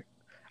with Baylor.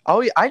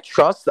 Oh yeah, I'd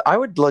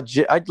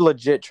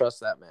legit trust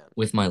that man.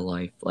 With my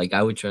life, like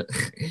I would trust.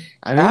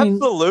 I mean,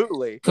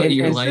 Absolutely. Put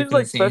your He life seems in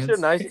like his such a hands.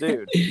 nice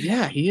dude.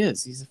 yeah, he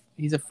is.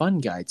 He's a fun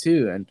guy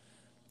too, and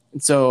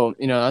so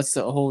that's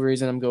the whole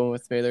reason I'm going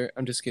with Baylor.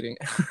 I'm just kidding.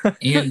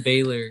 And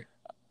Baylor,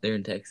 they're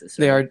in Texas.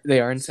 They right?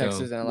 are in So-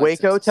 Texas. And I like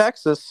Waco,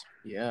 Texas.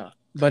 Yeah,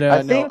 but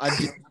I no, think- I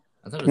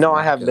thought it was No,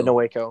 I haven't been to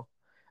Waco. Waco.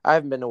 I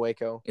haven't been to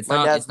Waco. It's My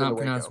not. dad's It's been not to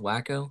pronounced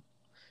Waco. Wacko.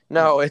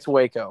 No, it's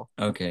Waco.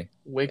 Okay,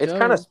 Waco. It's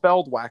kind of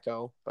spelled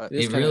Wacko, but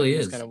It's it kinda- really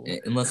it's is. kinda-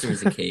 Unless there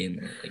was a K in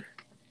there. Like,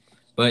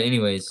 but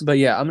anyways, But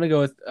yeah, I'm gonna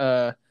go with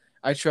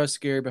I trust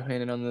Gary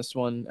Bohannon on this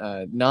one.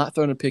 Not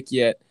throwing a pick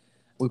yet.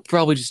 We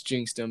probably just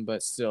jinxed him,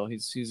 but still,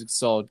 he's a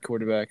solid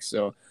quarterback.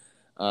 So,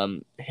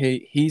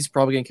 he's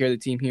probably gonna carry the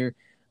team here.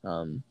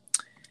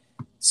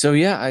 So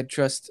yeah, I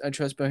trust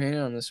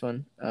Bohannon on this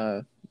one.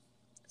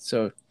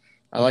 So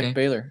I Okay. like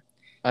Baylor.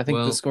 I think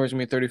Well- the score is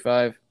gonna be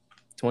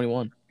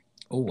 35-21.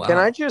 oh wow. Can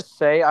I just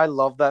say I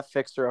love that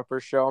Fixer Upper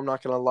show? I'm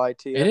not gonna lie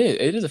to you.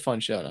 It is a fun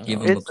show. No?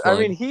 Give him- It's. I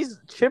mean,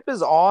 Chip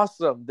is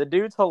awesome. The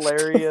dude's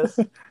hilarious.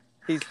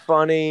 He's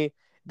funny.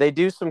 They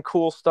do some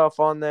cool stuff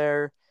on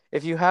there.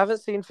 If you haven't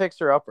seen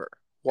Fixer Upper,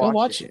 Go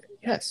watch it.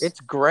 Yes, It's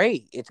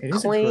great. It's it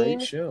is clean. a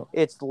great show.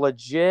 It's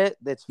legit.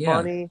 It's Yeah.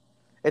 funny.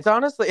 It's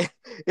honestly,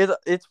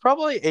 it's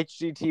probably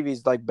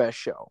HGTV's like best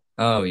show.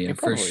 Oh yeah, It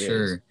for probably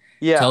sure.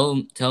 Yeah.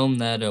 Tell them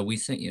that we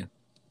sent you.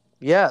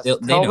 Yes. They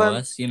Tell know them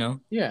us, you know.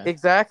 Yeah,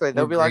 exactly.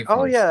 They'll We're be like,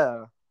 "Oh grateful.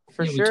 yeah,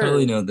 for Yeah, sure." We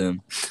totally know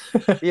them.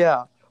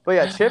 Yeah. But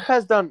yeah, Chip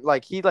has done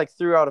he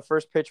threw out a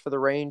first pitch for the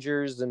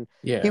Rangers, and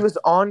yeah. he was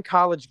on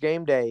College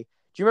Game Day.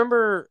 Do you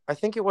remember? I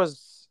think it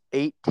was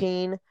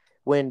 18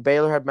 when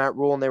Baylor had Matt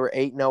Rule and they were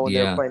 8-0 and they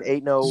Yeah. were playing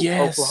 8-0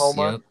 Yes.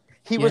 Oklahoma. Yep.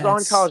 He was on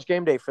Yes. College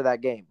Game Day for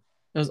that game.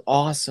 That was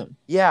awesome.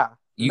 Yeah.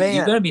 You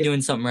Man. gotta be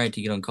doing something right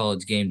to get on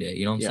College Game Day.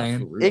 You know what I'm Yeah, for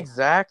saying? real.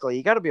 Exactly.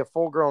 You got to be a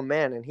full-grown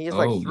man, and he's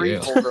like Oh, 3 yeah.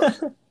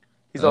 full-grown.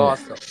 He's Oh,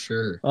 awesome. for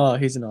sure. Oh,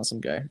 he's an awesome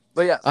guy.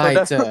 But yeah, so, All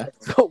right,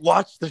 that's, so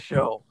watch the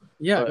show.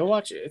 Yeah, But- go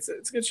watch it. It's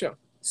a good show.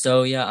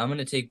 So yeah, I'm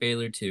gonna take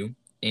Baylor too,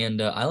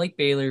 and I like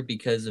Baylor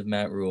because of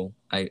Matt Rule.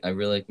 I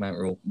really like Matt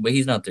Rule, but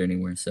he's not there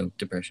anymore, so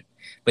depression.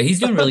 But he's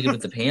doing really good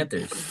with the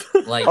Panthers.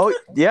 Like, Oh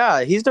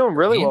yeah, he's doing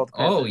really well. With the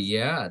oh Panthers.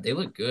 yeah, they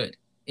look good.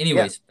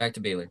 Anyways, back to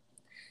Baylor.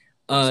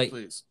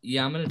 Please.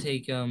 Yeah, I'm gonna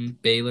take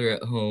Baylor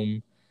at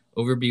home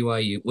over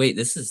BYU. Wait,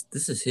 this is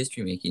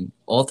history making.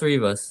 All three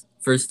of us,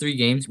 first 3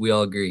 games, we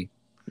all agree.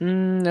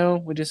 No,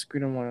 we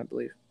disagreed on one, I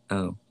believe.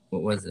 Oh,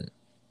 what was it?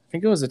 I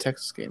think it was a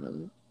Texas game.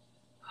 Wasn't it?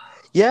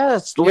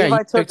 Yes, Yeah, Levi you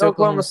took picked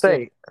Oklahoma Oklahoma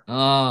State.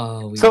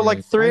 Oh, So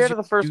like 3 Why'd out of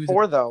the you first do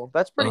 4 though.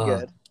 That's pretty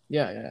good.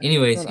 Yeah.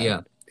 Anyways, Not yeah.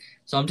 bad.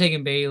 So I'm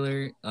taking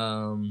Baylor.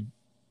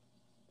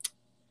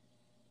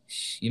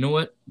 You know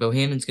what?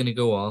 Bohannon's gonna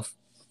go off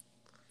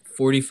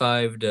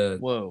 45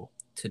 Whoa.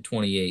 to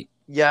 28.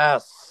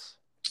 Yes.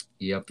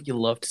 Yep. You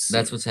love to see.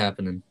 That's what's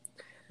happening.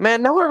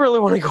 Man, now I really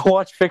want to go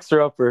watch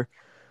Fixer Upper.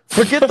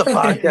 Forget the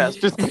podcast.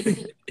 Just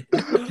kidding.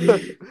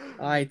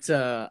 All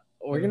right.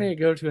 We're gonna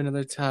go to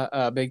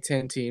another Big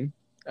Ten team,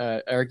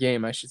 or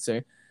game, I should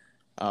say.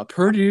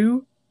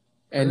 Purdue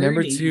and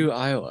number Purdue. 2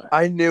 Iowa.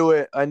 I knew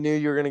it. I knew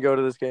you were gonna go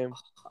to this game.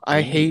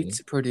 I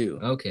hate Purdue,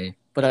 Okay.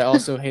 but I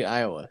also hate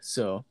Iowa.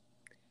 So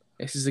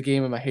this is a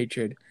game of my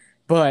hatred.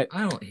 But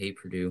I don't hate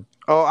Purdue.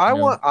 Oh, I No,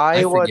 want I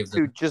Iowa forgive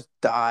to them. just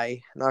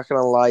die. Not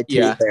gonna lie to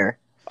Yeah. you there.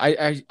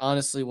 I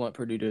honestly want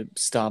Purdue to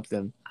stomp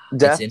them.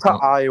 Death in- to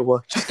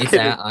Iowa. Just It's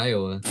kidding. at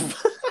Iowa.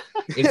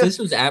 If this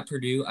was at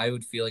Purdue, I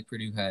would feel like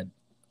Purdue had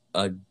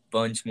a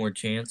bunch more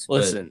chance.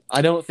 Listen,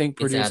 I don't think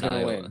it's Purdue's at going to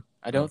Iowa. win.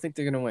 I don't think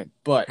they're going to win,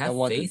 but I Have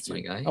want faith, them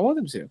my to. guy. I want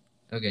them to.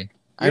 Okay.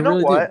 I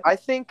really do.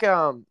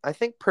 I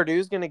think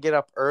Purdue's going to get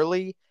up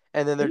early,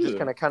 and then they're just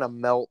going to kind of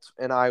melt,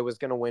 and Iowa's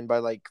going to win by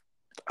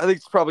I think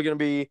it's probably going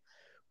to be,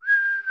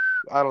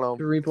 I don't know.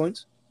 3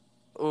 points?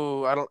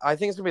 Ooh, I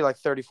think it's going to be like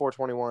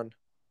 34-21.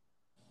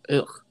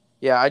 Ugh.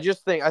 Yeah, I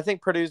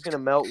think Purdue's going to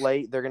melt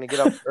late. They're going to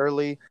get up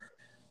early.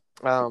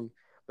 But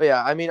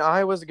yeah, I mean,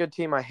 Iowa's a good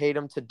team. I hate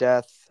them to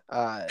death.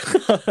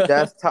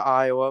 Death to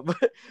Iowa.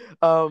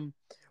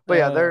 But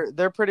yeah,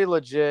 they're pretty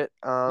legit.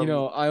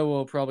 Iowa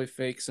will probably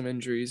fake some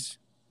injuries.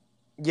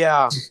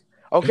 Yeah.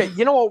 Okay,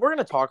 you know what? We're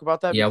going to talk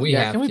about that. Yeah, we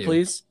have Can we to.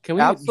 please? Can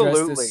we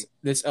Absolutely address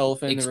this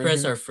elephant Express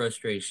in the room? our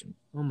frustration.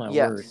 Oh, my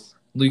Yes. word.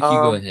 Luke, you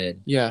go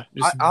ahead. Yeah.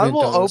 I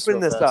will open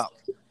this up.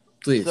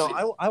 Please.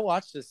 So I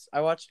watched this.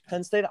 I watched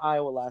Penn State,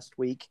 Iowa last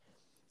week,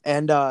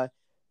 and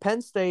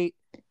Penn State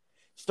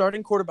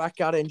starting quarterback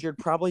got injured,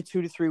 probably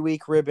 2 to 3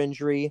 week rib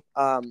injury.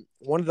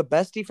 One of the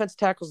best defense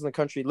tackles in the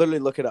country. Literally,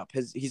 look it up.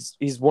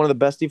 He's one of the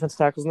best defense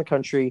tackles in the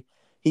country.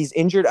 He's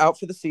injured, out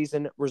for the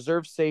season.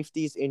 Reserve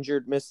safeties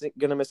injured,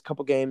 gonna miss a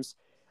couple games.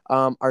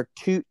 Our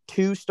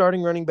two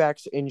starting running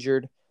backs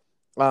injured.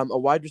 A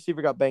wide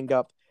receiver got banged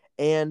up,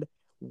 and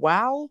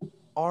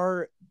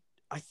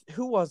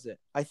who was it?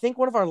 I think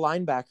one of our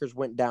linebackers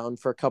went down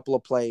for a couple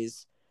of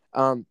plays.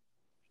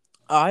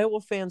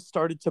 Iowa fans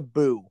started to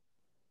boo.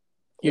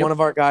 Yep. One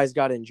of our guys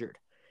got injured,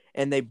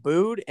 and they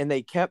booed, and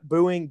they kept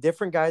booing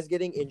different guys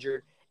getting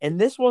injured. And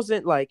this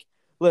wasn't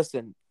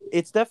listen,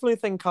 it's definitely a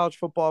thing in college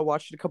football. I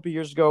watched it a couple of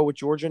years ago with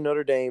Georgia and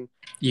Notre Dame.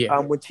 Yeah.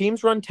 When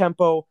teams run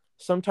tempo,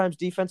 sometimes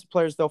defensive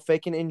players, they'll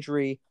fake an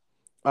injury,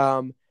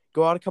 go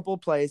out a couple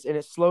of plays, and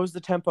it slows the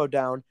tempo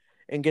down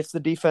and gets the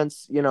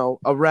defense,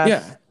 a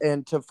rest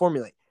and to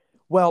formulate.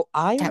 Well,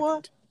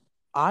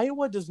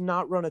 Iowa does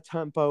not run a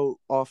tempo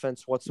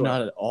offense whatsoever.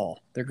 Not at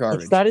all. They're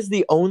garbage. That is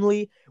the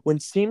only when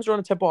teams run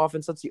a tempo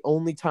offense. That's the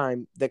only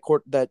time that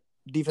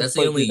defense. That's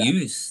the only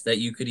use that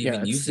you could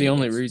even use. That's the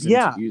only reason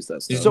to use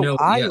that stuff. So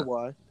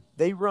Iowa,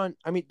 they run.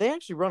 I mean, they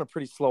actually run a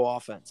pretty slow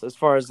offense as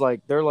far as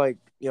they're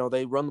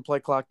they run the play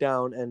clock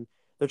down and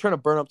they're trying to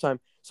burn up time.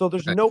 So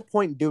there's no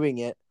point in doing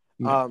it.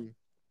 No.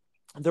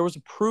 There was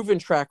a proven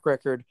track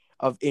record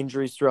of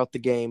injuries throughout the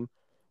game,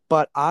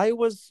 but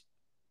Iowa's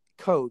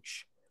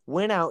coach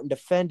went out and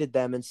defended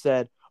them and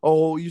said,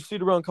 "Oh, you see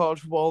it around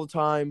college football all the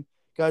time.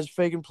 Guys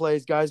faking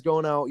plays, guys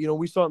going out.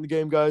 We saw it in the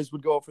game. Guys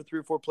would go out for 3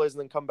 or 4 plays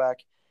and then come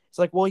back." It's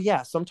like, well,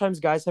 yeah, sometimes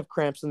guys have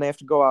cramps and they have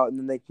to go out and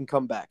then they can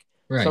come back.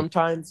 Right.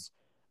 Sometimes,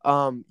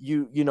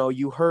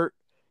 you hurt.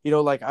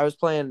 I was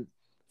playing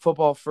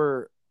football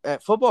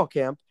at football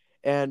camp,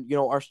 and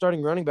our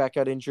starting running back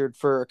got injured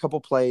for a couple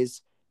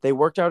plays. They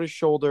worked out his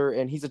shoulder,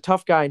 and he's a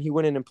tough guy, and he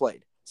went in and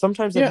played.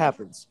 Sometimes it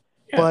happens,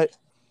 but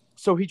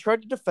so he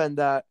tried to defend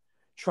that.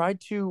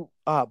 Tried to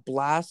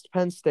blast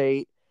Penn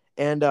State,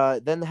 and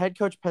then the head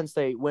coach Penn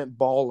State went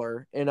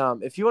baller. And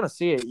if you want to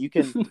see it, you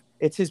can.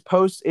 It's his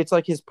post. It's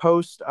like his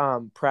post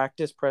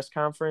practice press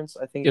conference.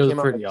 I think it came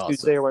out awesome.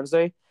 Tuesday or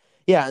Wednesday.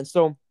 Yeah, and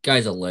so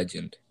guy's a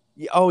legend.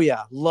 Oh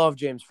yeah, love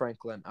James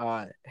Franklin.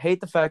 Hate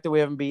the fact that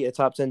we haven't beat a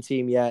top 10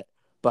 team yet,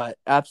 but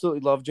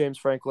absolutely love James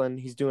Franklin.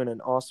 He's doing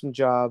an awesome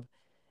job.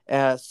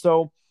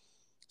 So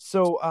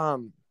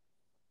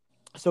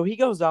he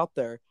goes out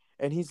there.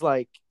 And he's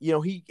like,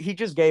 he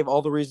just gave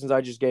all the reasons I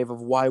just gave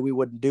of why we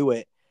wouldn't do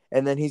it.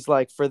 And then he's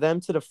like, for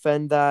them to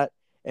defend that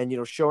and,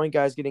 showing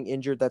guys getting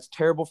injured, that's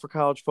terrible for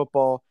college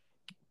football.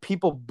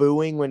 People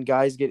booing when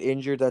guys get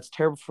injured, that's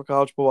terrible for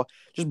college football.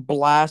 Just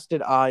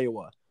blasted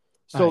Iowa.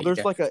 So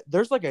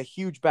there's a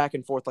huge back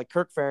and forth. Like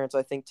Kirk Ferentz,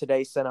 I think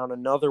today sent out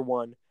another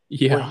one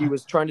where he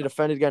was trying to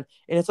defend it again.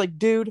 And it's like,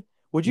 dude,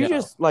 would you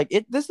just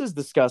this is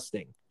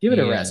disgusting. Give it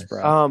a rest,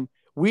 bro.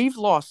 We've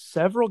lost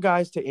several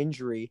guys to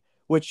injury,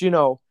 which,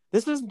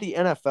 this isn't the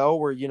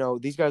NFL where,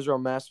 these guys are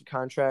on massive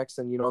contracts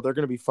and, they're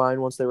going to be fine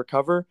once they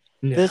recover.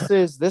 No.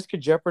 This could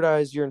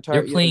jeopardize your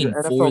entire. They're playing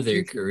your NFL for their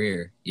future.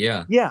 career.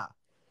 Yeah. Yeah.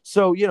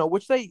 So,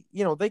 which they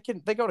go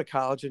to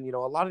college and, a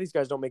lot of these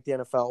guys don't make the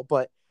NFL,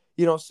 but,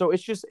 so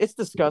it's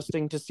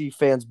disgusting to see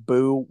fans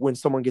boo when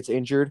someone gets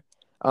injured.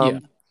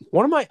 One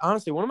of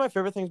my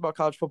favorite things about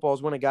college football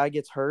is when a guy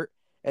gets hurt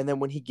and then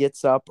when he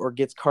gets up or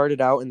gets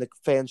carted out and the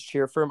fans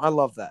cheer for him. I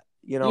love that,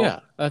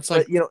 Yeah, that's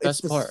the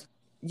best part.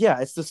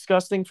 Yeah, it's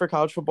disgusting for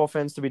college football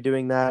fans to be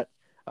doing that.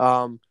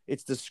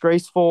 It's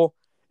disgraceful,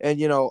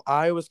 and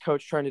Iowa's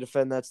coach trying to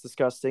defend that's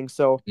disgusting.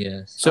 So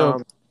yes.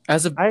 So I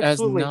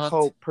absolutely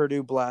hope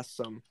Purdue blasts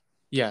them.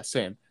 Yeah,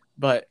 same.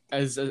 But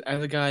as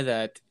a guy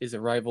that is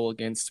a rival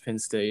against Penn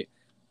State,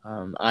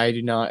 I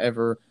don't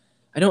ever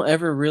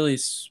really.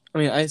 I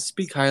mean, I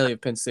speak highly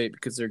of Penn State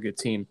because they're a good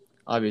team.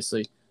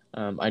 Obviously,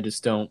 I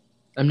just don't.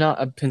 I'm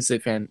not a Penn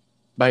State fan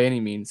by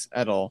any means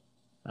at all.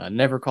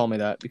 Never call me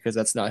that because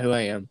that's not who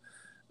I am.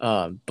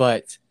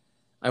 But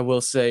I will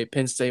say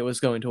Penn State was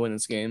going to win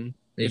this game.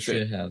 They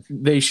should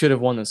have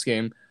won this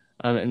game.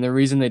 And the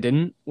reason they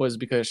didn't was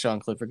because Sean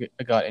Clifford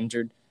got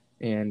injured.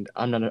 and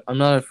I'm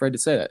not afraid to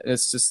say that.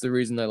 It's just the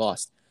reason they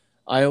lost.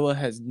 Iowa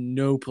has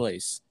no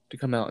place to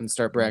come out and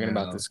start bragging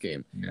about this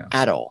game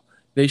at all.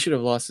 They should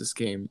have lost this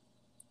game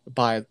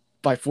by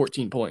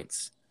 14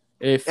 points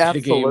if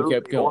the game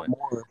kept going.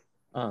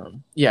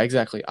 Yeah,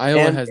 exactly.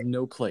 Iowa has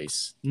no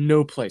place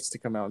to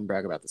come out and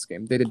brag about this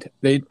game.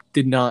 They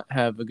did not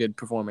have a good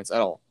performance at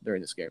all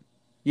during this game.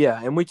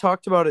 Yeah, and we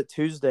talked about it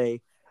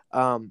Tuesday,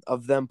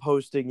 of them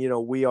posting,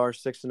 we are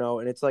 6-0,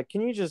 and it's like,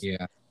 can you just, I'm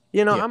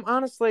getting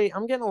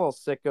a little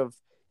sick of,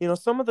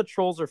 some of the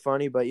trolls are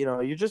funny, but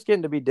you're just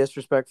getting to be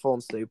disrespectful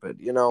and stupid,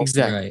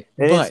 Exactly.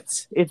 And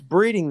but it's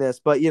breeding this,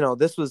 but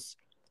this is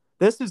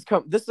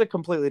a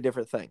completely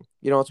different thing.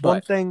 It's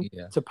one thing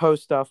to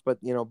post stuff,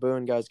 but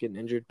booing guys getting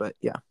injured. But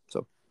yeah,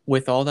 so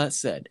with all that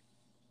said,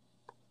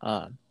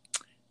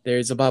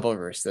 there's a Bible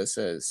verse that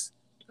says,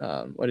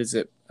 what is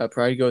it?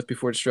 Pride goeth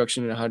before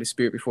destruction, and a haughty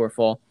spirit before a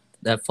fall.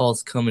 That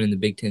fall's coming in the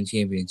Big Ten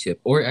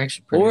championship, or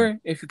actually, Purdue. Or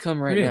if you come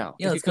right Purdue. now,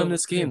 if you come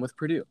this game with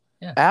Purdue.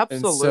 Yeah,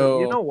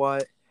 absolutely. You know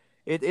what?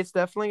 It's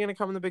definitely going to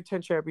come in the Big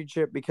Ten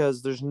championship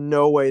because there's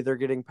no way they're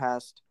getting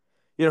past.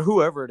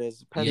 Whoever it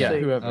is, Penn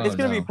State. Whoever. It's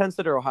going to be Penn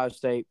State or Ohio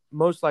State.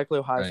 Most likely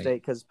Ohio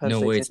State because Penn State.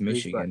 No way it's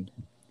Michigan.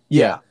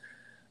 Yeah.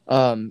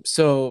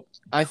 So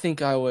I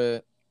think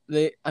Iowa.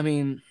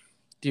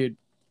 Dude,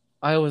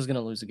 Iowa's going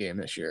to lose a game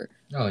this year.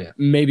 Oh yeah.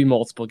 Maybe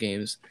multiple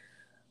games.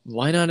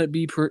 Why not it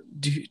be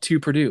to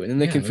Purdue, and then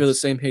they can feel the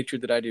same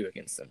hatred that I do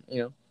against them.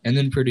 And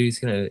then Purdue's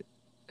going to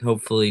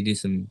hopefully do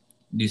some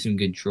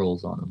good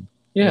trolls on them.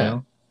 Yeah.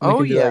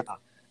 Get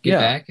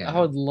back at I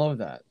would love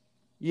that.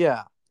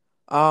 Yeah.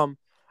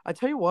 I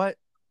tell you what,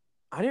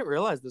 I didn't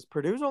realize this.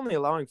 Purdue's only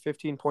allowing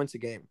 15 points a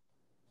game.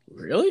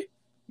 Really?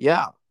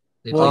 Yeah.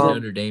 They play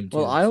Notre Dame too.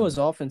 Well, Iowa's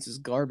offense is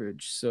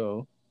garbage,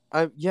 so.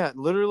 Literally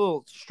a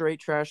little straight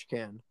trash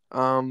can.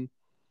 Man,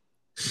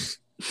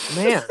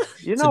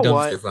 you know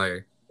what?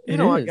 Fire. You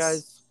know what,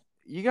 guys?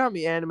 You got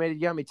me animated.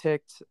 You got me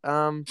ticked.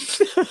 You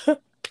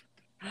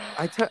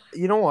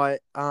know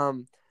what?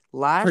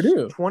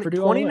 Purdue.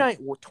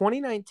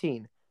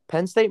 2019,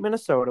 Penn State,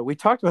 Minnesota. We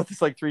talked about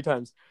this like 3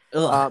 times.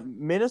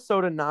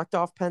 Minnesota knocked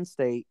off Penn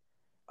State,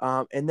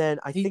 and then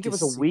I think it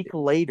was a week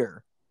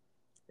later.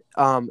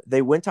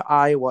 They went to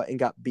Iowa and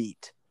got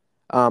beat.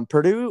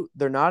 Purdue,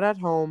 they're not at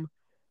home,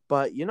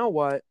 but you know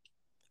what?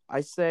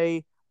 I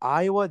say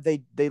Iowa.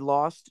 They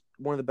lost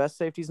one of the best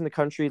safeties in the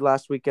country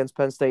last week against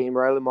Penn State and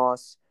Riley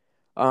Moss.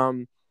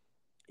 You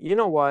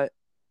know what?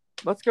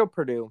 Let's go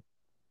Purdue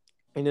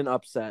in an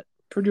upset.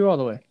 Purdue all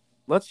the way.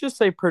 Let's just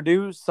say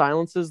Purdue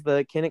silences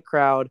the Kinnick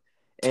crowd,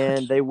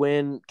 and they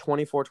win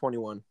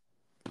 24-21.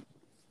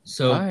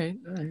 So all right.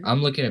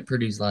 I'm looking at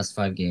Purdue's last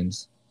 5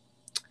 games,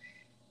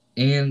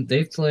 and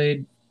they've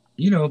played,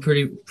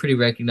 pretty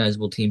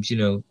recognizable teams.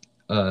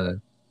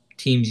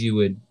 Teams you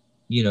would,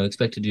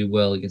 expect to do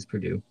well against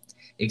Purdue,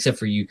 except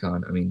for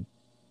UConn. I mean,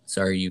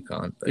 sorry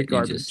UConn, but they're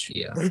garbage.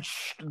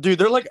 Dude,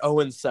 they're like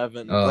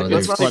 0-7. Oh,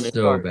 they're so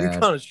bad.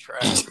 UConn is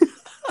trash.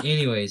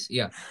 Anyways,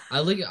 yeah,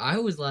 I look at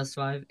Iowa's last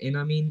 5, and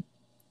I mean,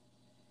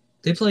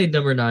 they played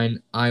number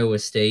 9 Iowa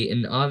State,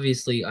 and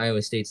obviously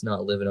Iowa State's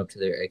not living up to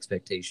their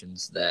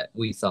expectations that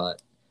we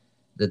thought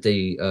that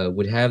they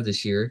would have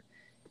this year.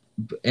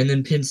 And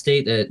then Penn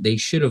State, that they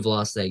should have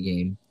lost that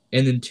game,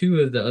 and then 2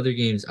 of the other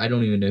games, I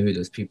don't even know who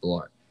those people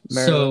are.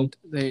 Maryland.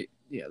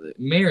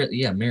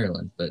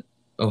 Maryland, but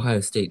Ohio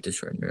State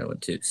destroyed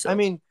Maryland too. So I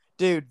mean,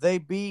 dude, they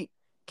beat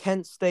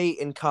Kent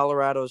State and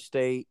Colorado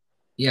State.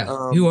 Yeah,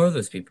 who are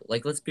those people?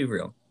 Like, let's be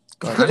real.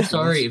 I'm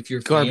sorry if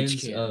you're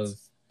fans of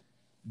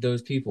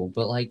those people,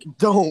 but like,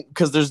 don't,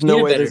 because there's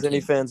no way there's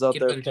any fans out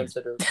there who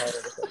consider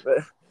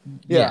Colorado.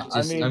 Yeah,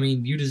 I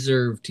mean, you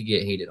deserve to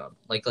get hated on.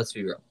 Like, let's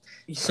be real.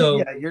 So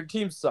yeah, your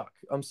teams suck.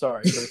 I'm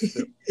sorry.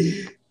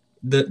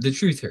 The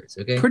truth hurts.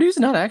 Okay, Purdue's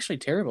not actually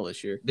terrible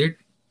this year. They're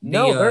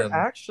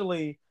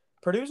actually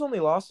Purdue's only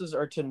losses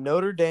are to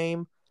Notre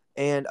Dame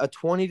and a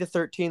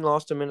 20-13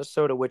 loss to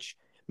Minnesota, which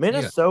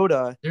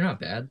Minnesota they're not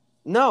bad.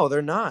 No,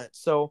 they're not.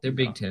 So they're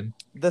Big Ten.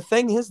 The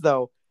thing is,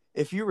 though,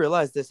 if you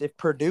realize this, if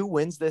Purdue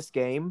wins this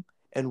game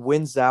and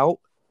wins out,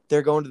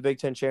 they're going to the Big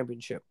Ten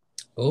championship.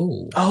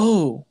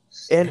 Oh,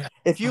 and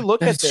if you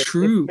look at this,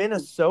 true. If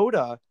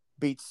Minnesota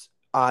beats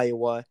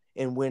Iowa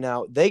and win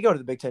out, they go to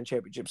the Big Ten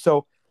championship.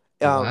 So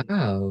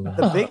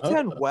the Big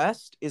Ten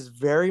West is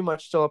very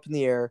much still up in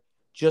the air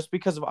just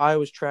because of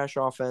Iowa's trash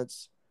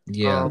offense.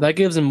 Yeah, that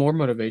gives them more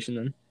motivation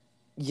then.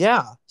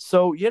 Yeah.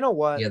 So you know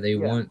what? Yeah, they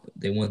want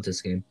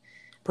this game.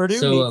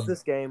 Purdue needs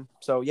this game.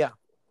 So yeah,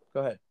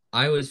 go ahead.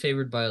 Iowa's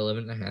favored by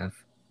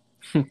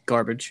 11.5.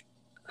 Garbage.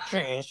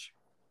 Trash.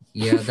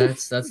 Yeah,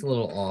 that's a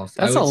little off.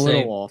 That's a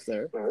little off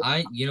there.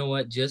 You know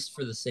what? Just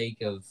for the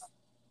sake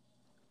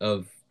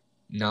of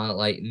not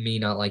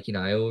liking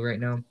Iowa right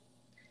now,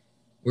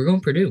 we're going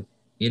Purdue.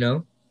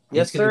 Yes,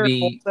 it's going to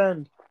be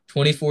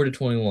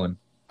 24-21.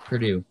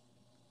 Purdue.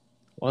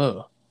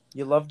 Whoa.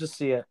 You love to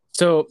see it.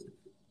 So,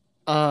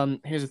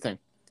 here's the thing.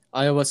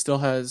 Iowa still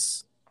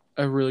has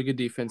a really good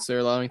defense. They're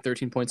allowing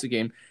 13 points a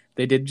game.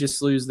 They did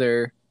just lose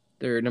their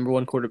number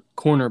 1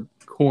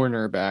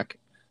 cornerback.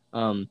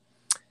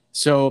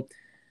 So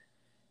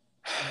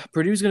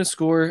Purdue's going to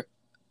score.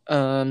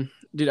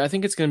 Dude, I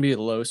think it's going to be a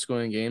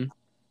low-scoring game.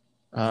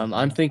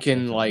 I'm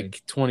thinking Definitely.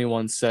 like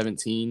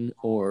 21-17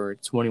 or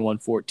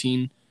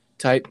 21-14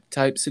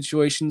 type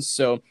situations.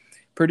 So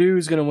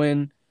Purdue's going to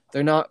win.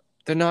 They're not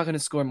going to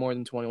score more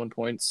than 21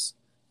 points.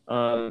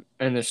 And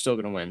they're still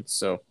going to win.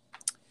 So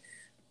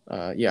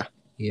yeah.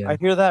 Yeah. I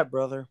hear that,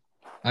 brother.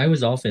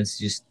 Iowa's offense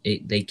just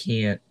they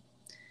can't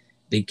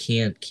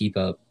keep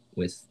up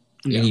with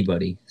No.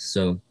 anybody.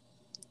 So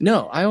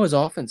No, Iowa's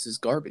offense is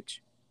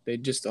garbage. They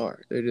just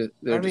are. They're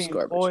just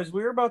garbage. Boys,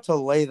 we were about to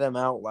lay them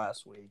out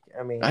last week.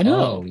 I mean, I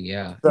know. Oh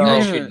yeah, So- that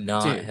Yeah, should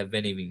not dude. have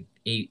been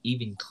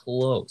even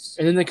close.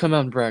 And then they come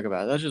out and brag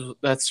about it.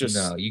 That's just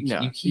No, you no.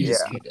 can't Yeah.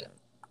 say that.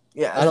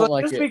 yeah, I don't so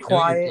like just it. be Know your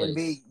quiet and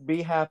place.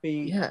 be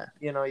happy. Yeah.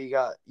 You know,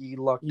 you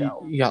lucked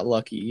out. You got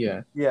lucky.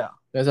 Yeah. Yeah.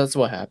 That's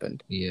what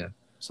happened. Yeah.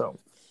 So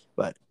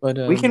But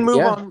we can move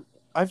yeah. on.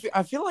 I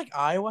feel like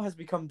Iowa has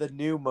become the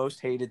new most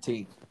hated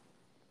team.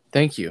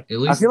 Thank you. At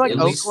least, feel like at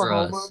least for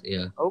Oklahoma- us,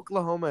 yeah.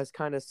 Oklahoma has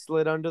kind of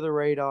slid under the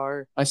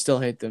radar. I still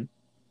hate them.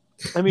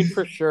 I mean,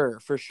 for sure.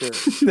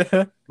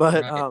 But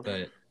Right,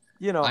 but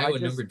you know, Iowa I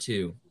just, number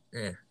 2.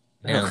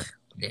 No,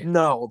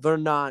 no, they're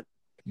not.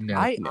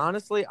 no.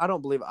 Honestly, I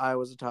don't believe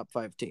Iowa's a top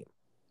 5 team.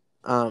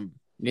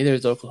 Neither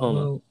is Oklahoma.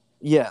 Well,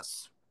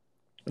 Yes.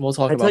 We'll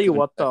talk I about tell you them.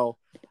 what though,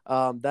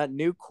 that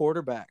new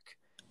quarterback,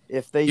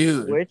 if they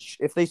Dude.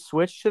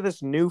 switch to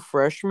this new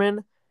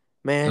freshman,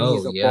 man, Oh,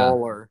 he's a yeah.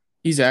 baller.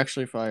 He's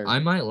actually fired.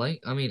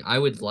 I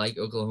would like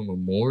Oklahoma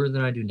more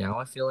than I do now,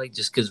 I feel like,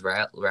 just because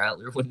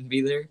Rattler wouldn't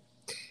be there.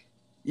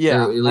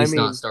 Yeah, Or at least I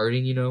mean, not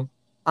starting, you know?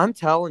 I'm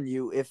telling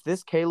you, if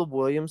this Caleb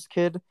Williams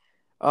kid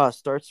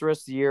starts the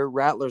rest of the year,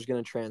 Rattler's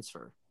going to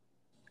transfer.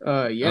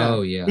 Yeah.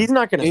 Oh, yeah. He's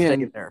not going to stay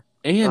And- there.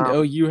 And Um,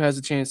 OU has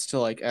a chance to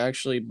like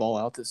actually ball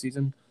out this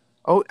season.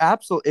 Oh,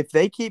 absolutely. If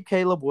they keep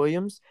Caleb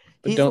Williams,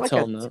 But don't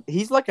tell him that.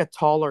 he's like a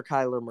taller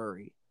Kyler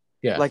Murray.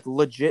 Yeah. Like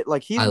legit,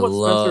 like he's I what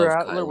love Spencer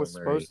Rattler Kyler was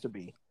Murray. supposed to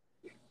be.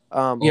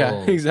 Yeah,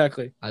 Oh.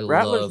 exactly. I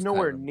Rattler's love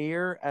nowhere Kyler.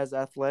 near as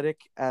athletic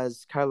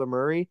as Kyler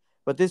Murray,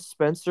 but this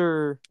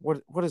Spencer,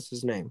 what is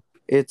his name?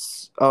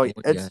 It's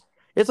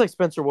it's like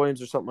Spencer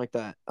Williams or something like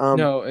that.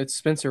 No, it's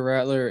Spencer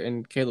Rattler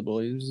and Caleb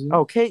Williams.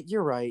 Oh, Kate,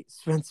 you're right,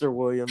 Spencer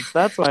Williams.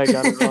 That's why I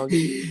got it wrong.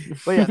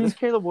 But yeah, this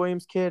Caleb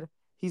Williams kid,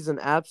 he's an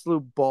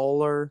absolute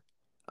baller.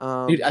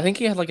 Dude, I think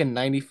he had like a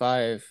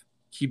 95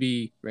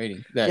 QB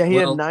rating. That Yeah, he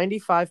well- had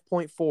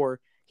 95.4.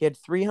 He had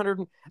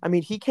 300. I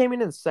mean, he came in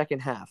the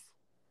second half.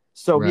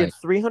 So he had Right.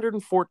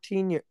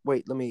 314.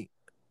 Wait, let me.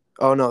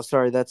 Oh, no,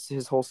 sorry. That's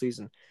his whole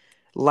season.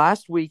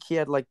 Last week, he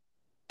had like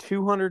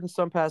 200 and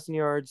some passing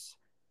yards.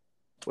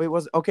 Wait,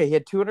 okay? He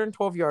had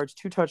 212 yards,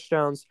 2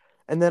 touchdowns.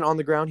 And then on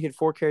the ground, he had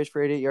 4 carries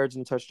for 88 yards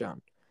and a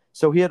touchdown.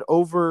 So he had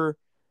over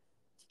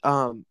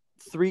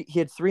he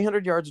had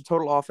 300 yards of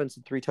total offense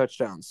and 3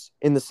 touchdowns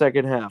in the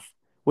second half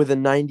with a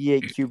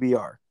 98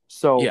 QBR.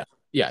 So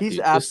yeah, he's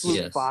dude, absolute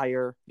Yes.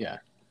 fire. Yeah.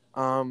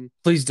 Um,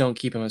 Please don't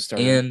keep him a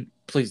starter. And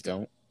Please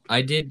don't.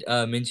 I did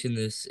mention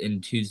this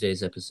in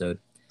Tuesday's episode,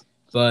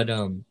 but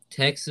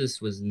Texas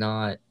was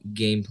not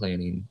game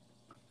planning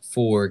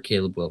for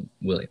Caleb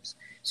Williams.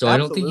 So I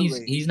don't think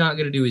Absolutely. he's not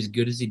going to do as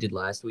good as he did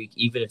last week,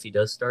 even if he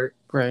does start,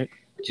 Right.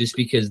 just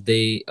because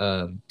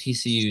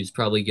TCU is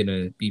probably going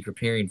to be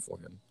preparing for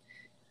him.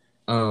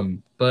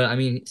 But I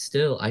mean,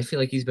 still, I feel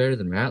like he's better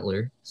than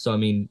Rattler. So I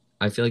mean,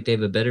 I feel like they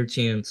have a better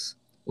chance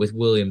with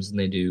Williams than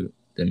they do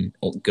than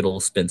good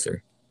old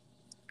Spencer.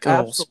 Good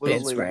old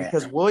absolutely, Spencer.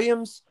 because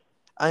Williams,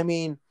 I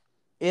mean,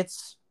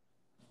 it's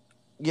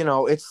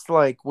it's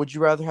like, would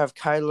you rather have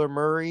Kyler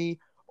Murray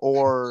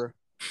or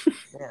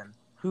man,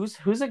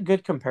 who's a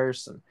good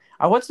comparison?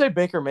 I would say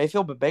Baker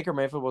Mayfield, but Baker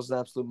Mayfield was an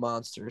absolute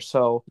monster.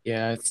 So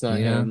Yeah, it's not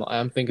Yeah. him.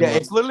 I'm thinking. yeah,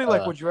 it's literally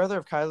like, uh, would you rather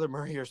have Kyler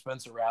Murray or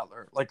Spencer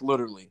Rattler? Like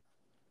literally,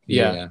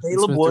 Yeah. Caleb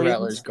Spencer Williams.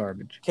 Rattler's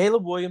garbage.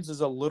 Caleb Williams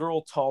is a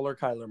literal taller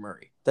Kyler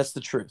Murray. That's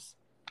the truth.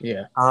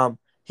 Yeah.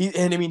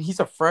 He's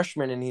a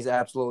freshman and he's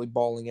absolutely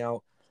balling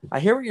out. I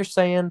hear what you're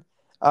saying,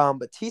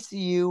 but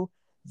TCU,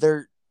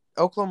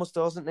 Oklahoma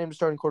still hasn't named a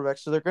starting quarterback,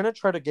 so they're going to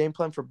try to game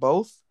plan for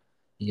both.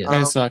 Yeah.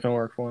 And it's not going to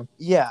work for him.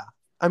 Yeah,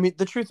 I mean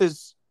the truth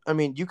is,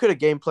 you could have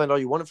game planned all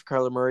you wanted for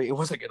Kyler Murray. It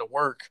wasn't going to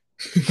work.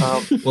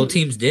 Well,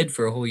 teams did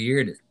for a whole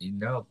year. They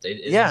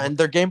didn't. Yeah, and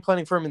they're game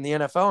planning for him in the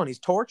NFL, and he's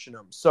torching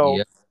them. So,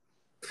 Yeah.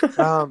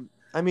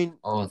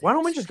 Oh, why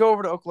don't we just go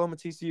over to Oklahoma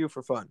TCU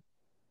for fun?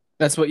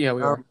 That's what. Yeah,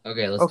 we are.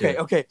 okay, let's do it.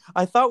 Okay.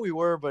 I thought we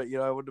were, but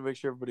I wanted to make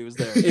sure everybody was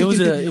there. It was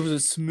a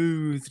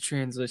smooth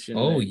transition.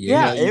 Oh, man.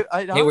 yeah. Yeah,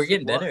 Hey, we're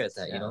getting better at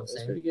that. Yeah, You know what I'm it's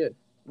saying? pretty good.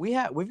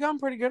 We've gotten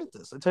pretty good at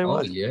this. I tell you Oh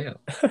what. yeah.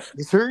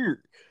 Yes, sir.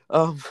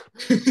 But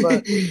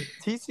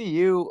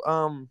TCU,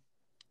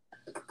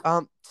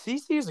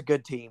 TCU is a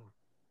good team.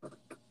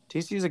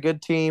 TCU is a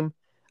good team.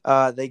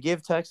 They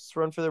give Texas a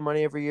run for their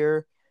money every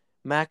year.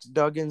 Max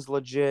Duggan's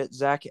legit.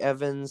 Zach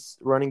Evans,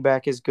 running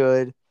back, is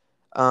good.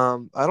 I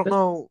don't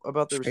know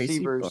about the Tracy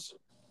receivers.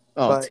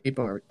 Oh, But-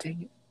 Tabor,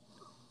 dang it.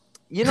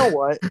 You know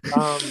what?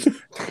 I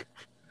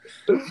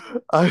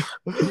I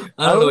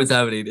don't know what's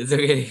happening. It's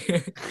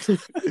okay.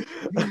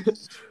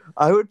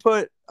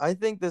 I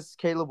think this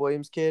Caleb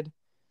Williams kid.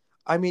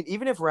 I mean,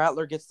 even if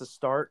Rattler gets the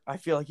start, I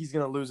feel like he's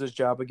gonna lose his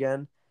job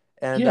again.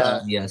 And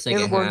Yeah. Yeah, second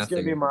Caleb Williams is half.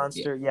 gonna be a Yeah.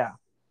 monster. Yeah.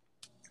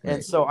 And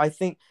Right. so I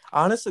think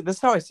honestly, this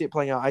is how I see it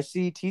playing out. I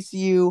see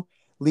TCU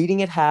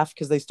leading at half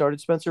because they started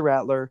Spencer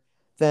Rattler,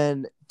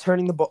 then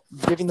turning the ball,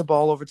 giving the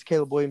ball over to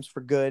Caleb Williams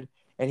for good,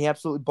 and he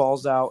absolutely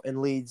balls out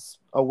and leads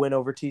a win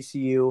over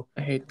TCU.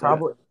 I hate that.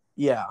 Probably,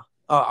 yeah.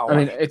 Oh, I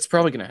mean, it's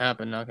probably gonna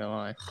happen. Not gonna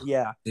lie.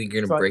 yeah, I think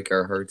you're So gonna break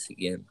our hearts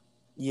again.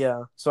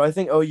 yeah. So I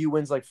think OU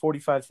wins like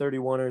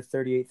 45-31 or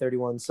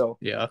 38-31. So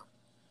Yeah.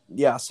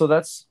 yeah, so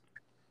that's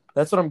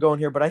what I'm going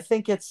here. But I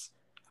think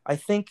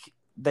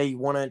they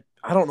want to.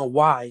 I don't know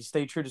why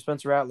stay true to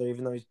Spencer Rattler,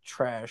 even though he's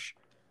trash.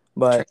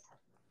 But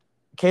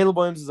Caleb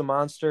Williams is a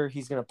monster.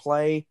 He's going to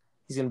play.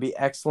 He's going to be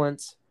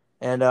excellent,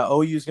 and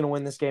OU is going to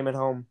win this game at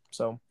home.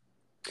 So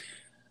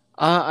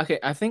Okay,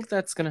 I think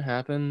that's gonna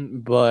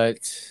happen,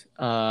 but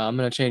I'm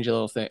gonna change a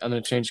little thing. I'm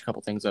gonna change a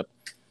couple things up.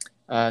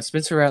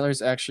 Spencer Rattler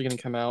is actually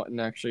gonna come out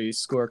and actually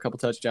score a couple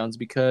touchdowns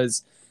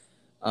because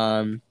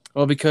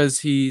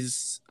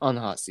he's on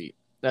the hot seat.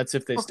 That's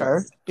if they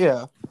start.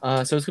 yeah.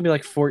 So it's gonna be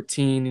like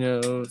 14,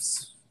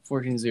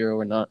 14-0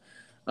 or not.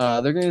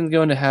 They're gonna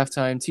go into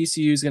halftime.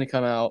 TCU is gonna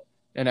come out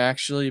and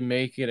actually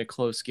make it a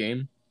close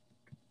game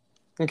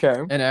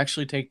Okay. and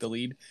actually take the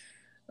lead.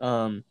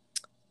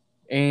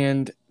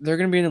 And they're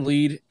going to be in the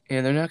lead,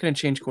 and they're not going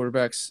to change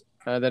quarterbacks.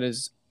 That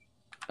is,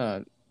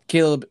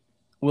 Caleb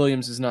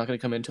Williams is not going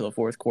to come into the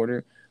fourth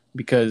quarter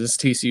because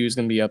TCU is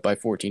going to be up by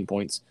 14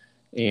 points,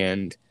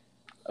 and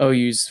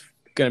OU's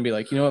going to be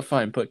like, you know what,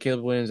 fine, put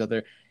Caleb Williams out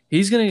there.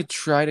 He's going to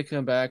try to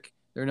come back.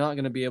 They're not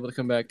going to be able to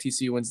come back.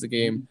 TCU wins the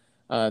game,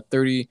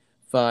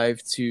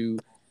 35 to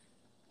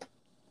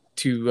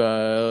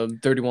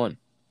 31.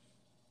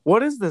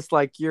 What is this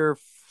like?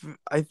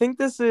 I think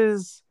this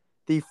is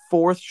the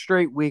fourth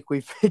straight week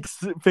we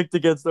picked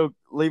against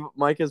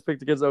Mike has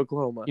picked against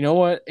Oklahoma. You know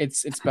what?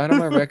 It's bad on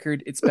my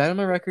record. It's bad on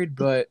my record,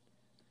 but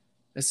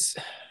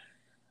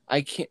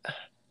I can't,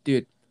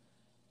 dude.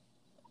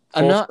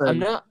 I'm not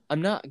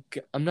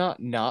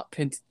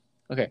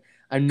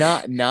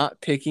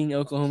picking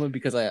Oklahoma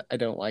because I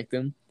don't like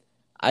them.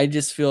 I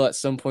just feel at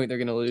some point they're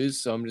gonna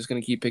lose, so I'm just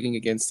gonna keep picking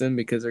against them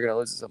because they're gonna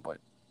lose at some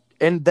point.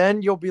 And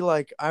then you'll be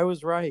like, I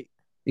was right.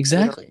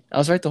 Exactly. I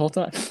was right the whole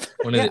time.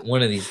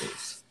 One of these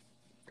days.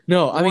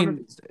 No, I One of mean,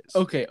 these days.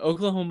 okay,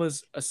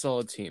 Oklahoma's a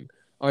solid team.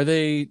 Are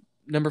they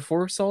number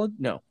 4 solid?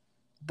 No,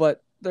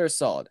 but they're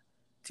solid.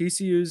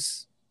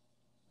 TCU's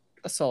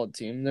a solid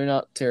team. They're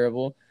not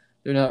terrible.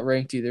 They're not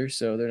ranked either,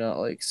 so they're not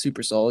like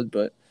super solid,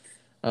 but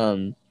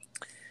they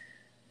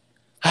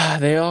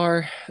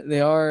are.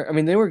 I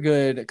mean, they were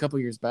good a couple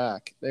years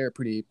back. They were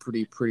pretty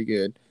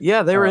good.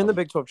 Yeah, they were in the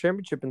Big 12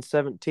 championship in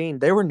 2017.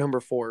 They were number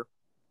 4.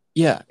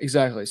 Yeah,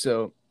 exactly.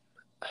 So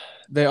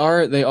they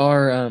are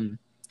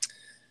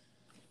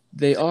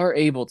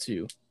able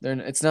to.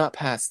 It's not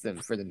past them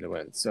for them to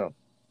win. So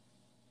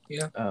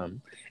yeah.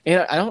 And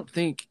I don't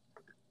think,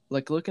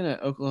 like, looking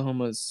at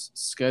Oklahoma's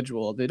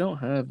schedule, they don't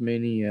have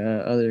many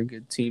other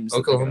good teams.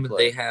 Oklahoma,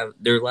 they have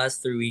their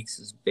last 3 weeks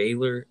is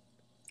Baylor,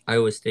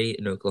 Iowa State,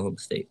 and Oklahoma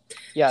State.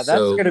 Yeah, that's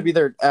going to be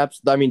their I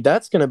mean,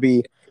 that's going to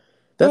be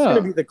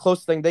the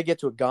closest thing they get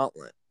to a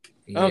gauntlet.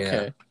 Yeah.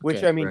 Okay.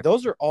 Which I mean,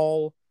 those are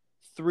all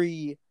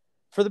 3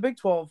 for the Big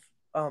 12.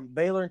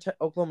 Baylor and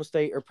Oklahoma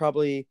State are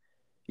probably,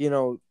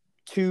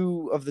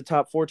 2 of the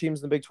top 4 teams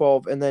in the Big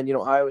 12, and then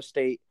Iowa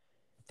State.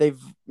 They've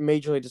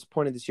majorly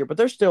disappointed this year, but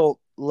they're still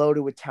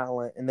loaded with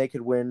talent and they could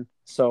win.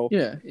 So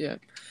yeah.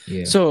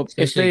 Especially So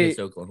if they,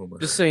 against Oklahoma.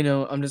 just so you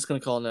know, I'm just gonna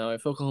call now.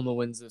 If Oklahoma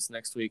wins this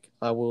next week,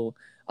 I will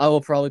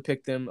probably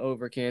pick them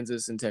over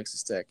Kansas and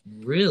Texas Tech.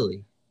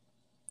 Really?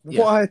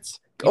 Yeah. What?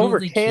 You don't Over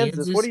think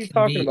Kansas? What are you can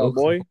talking beat about,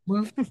 boy?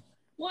 Oklahoma?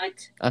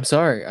 What? I'm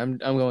sorry. I'm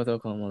going with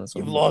Oklahoma on this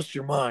one. You've lost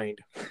your mind.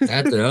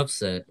 That's an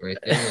upset right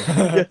there.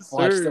 Yes,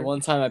 Watch sir. the one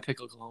time I pick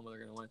Oklahoma,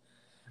 they're gonna win.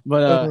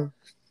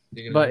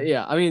 But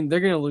yeah, I mean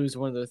they're gonna lose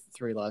one of the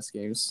 3 last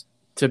games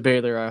to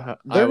Baylor.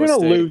 They're Iowa gonna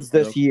State, lose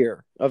this so.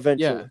 year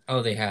eventually. Yeah.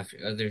 Oh, they have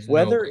to. There's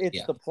Whether no,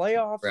 it's the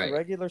playoffs, Right. the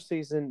regular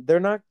season, they're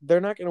not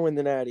gonna win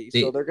the Natty,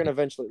 so they're gonna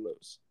eventually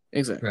lose.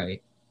 Exactly.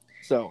 right.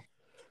 So,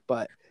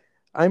 but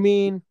I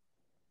mean,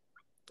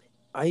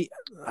 I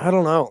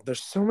don't know.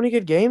 There's so many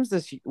good games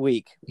this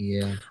week.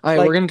 Yeah. All right,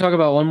 Like- we're gonna talk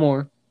about one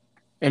more,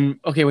 and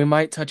okay, we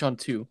might touch on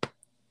 2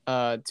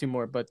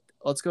 more, but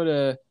let's go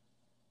to.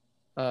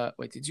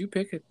 Wait, did you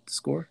pick a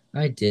score?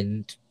 I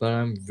didn't, but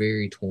I'm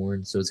very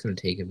torn, so it's gonna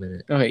take a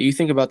minute. Okay, you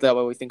think about that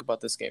while we think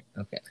about this game.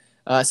 Okay.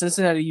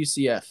 Cincinnati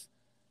UCF.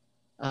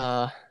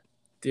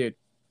 Dude,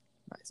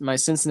 my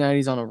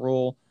Cincinnati's on a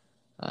roll.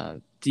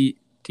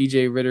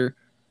 DJ Ritter,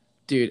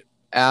 dude,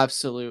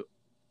 absolute.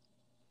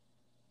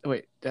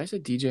 Wait, did I say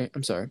DJ?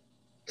 I'm sorry.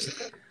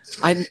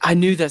 I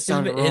knew that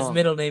sounded His wrong.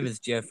 middle name is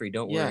Jeffrey.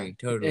 Don't Yeah, worry.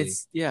 Totally.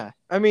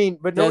 I mean,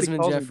 but nobody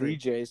Desmond calls Jeffrey. him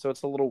DJ, so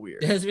it's a little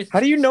weird. Desmond- How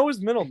do you know his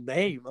middle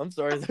name? I'm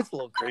sorry, that's a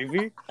little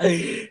creepy.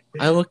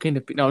 I look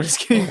into. No, I'm just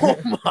kidding. Oh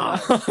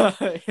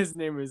my! His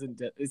name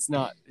isn't. It's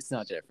not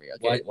Jeffrey.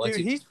 Okay. Why-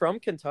 Dude, he's from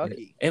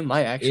Kentucky. It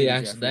might actually.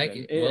 Yeah, be actually,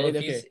 Jeffrey, that, well,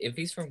 okay. if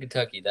he's from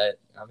Kentucky,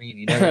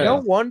 you never No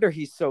know. wonder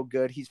he's so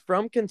good. He's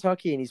from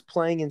Kentucky and he's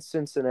playing in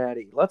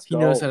Cincinnati. Let's He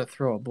go. knows how to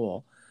throw a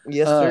ball.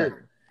 Yes,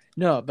 sir.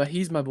 No, but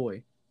he's my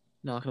boy.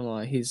 Not gonna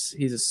lie, he's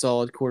a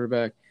solid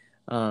quarterback.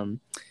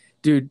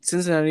 Dude,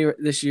 Cincinnati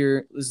this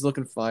year is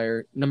looking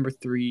fire. Number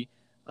 3.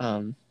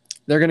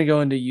 They're gonna go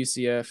into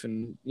UCF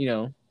and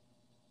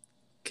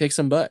kick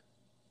some butt.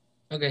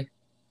 Okay.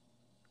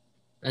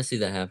 I see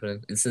that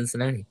happening in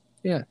Cincinnati.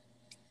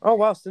 Oh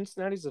wow,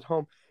 Cincinnati's at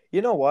home.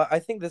 You know what? I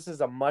think this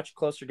is a much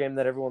closer game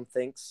than everyone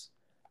thinks.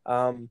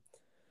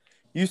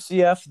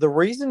 UCF. The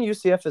reason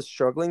UCF is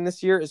struggling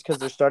this year is because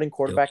their starting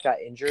quarterback got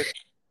injured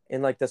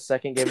in like the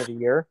second game of the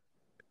year.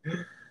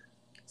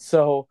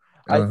 So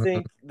I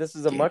think this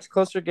is a much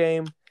closer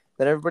game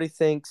than everybody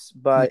thinks,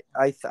 but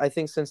I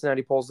think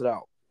Cincinnati pulls it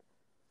out.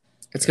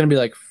 It's gonna be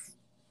like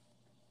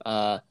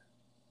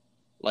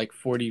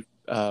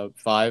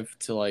 45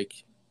 to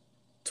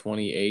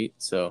 28.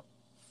 So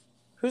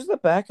Who's the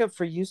backup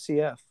for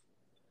UCF? I'm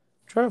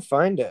trying to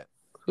find it.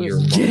 Your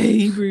mom.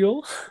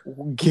 Gabriel.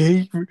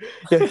 Gabriel.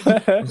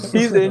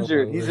 He's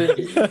injured. He's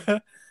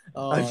injured.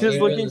 I'm just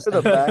looking for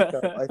the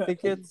backup. I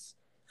think it's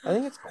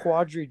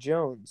Quadri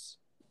Jones.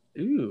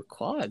 Ooh,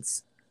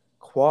 quads.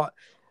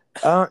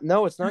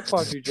 No, it's not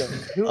Quadri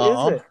Jones. Who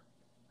is it?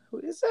 Who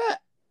is that?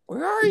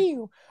 Where are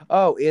you?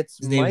 Oh, it's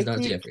His name's not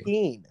Mikey Jeffrey.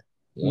 Keene.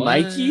 What?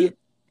 Mikey?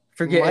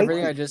 Forget Mikey.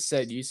 everything I just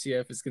said.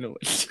 UCF is gonna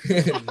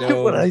win.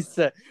 No. What I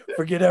said.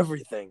 Forget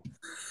everything.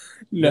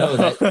 No,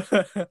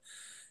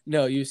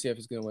 No, UCF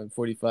is gonna win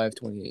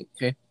 45-28.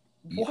 Okay.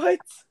 What?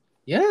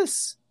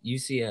 Yes.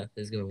 UCF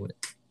is gonna win.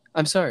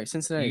 I'm sorry,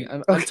 Cincinnati.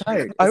 You- I'm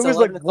tired. I It's was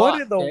like, 11 what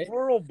o'clock, in the okay?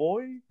 world,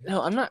 boy?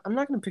 No, I'm not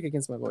gonna pick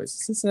against my boys.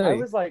 I Cincinnati.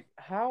 was like,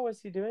 how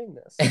is he doing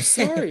this? I'm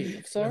sorry.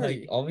 I'm sorry.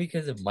 Like, all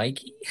because of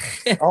Mikey?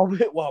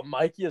 Well,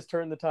 Mikey has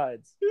turned the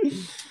tides.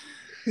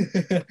 I'm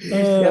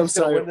gonna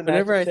sorry. win the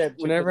national championship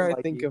Whenever with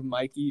I think Mikey. of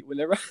Mikey,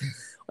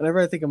 whenever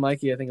I think of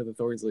Mikey, I think of the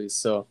Thorsleys.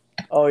 So,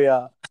 Oh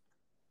yeah,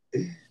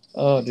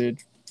 oh dude,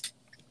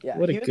 yeah.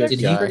 What a he was good actually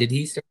guy. pretty-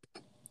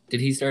 Did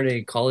he start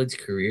a college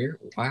career?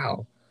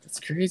 Wow. that's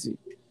crazy.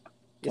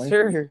 Yes,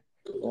 sir.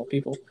 All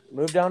people.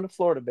 Move down to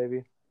Florida,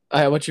 baby. All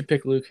right, what's your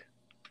pick, Luke?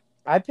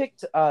 I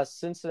picked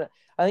Cincinnati.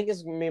 I think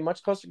it's gonna be a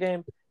much closer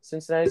game.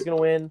 Cincinnati's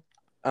gonna win.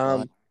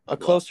 A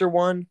closer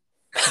one.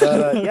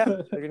 But yeah,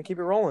 they're gonna keep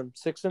it rolling.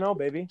 6-0,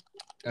 baby.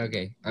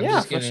 Okay.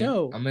 Yeah, for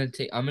sure. I'm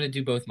gonna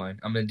do both mine.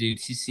 I'm gonna do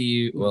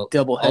TCU. Well,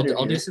 Double header.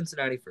 I'll do here.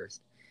 Cincinnati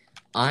first.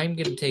 I'm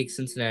gonna take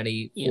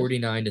Cincinnati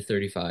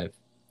 49-35.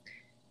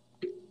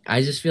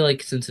 I just feel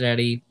like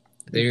Cincinnati,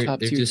 they're Top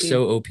tier just team.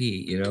 so OP,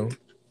 you know.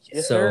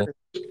 Yes, So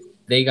sir.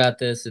 they got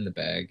this in the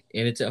bag,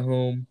 and it's at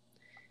home.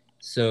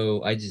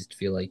 So I just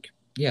feel like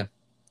All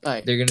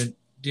right. they're gonna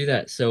do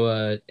that. So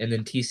and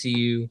then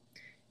TCU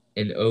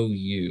and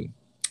OU.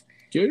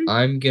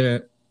 I'm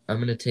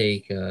gonna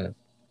take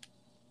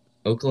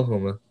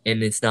Oklahoma,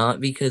 and it's not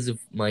because of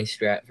my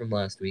strat from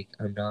last week.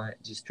 I'm not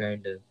just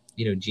trying to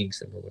jinx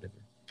them or whatever.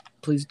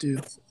 Please do.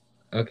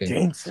 Okay.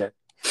 Jinx it.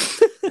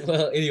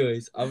 Well,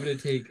 anyways, I'm gonna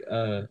take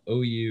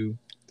OU.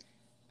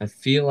 I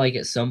feel like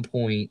at some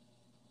point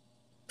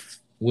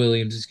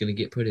Williams is gonna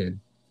get put in.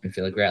 I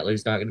feel like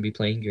Rattler's not gonna be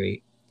playing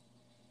great.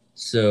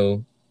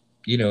 So,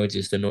 it's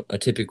just a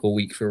typical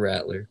week for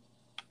Rattler.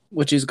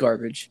 Which is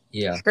garbage.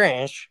 Yeah.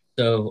 Trash.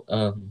 So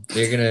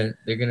they're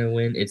gonna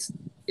win. It's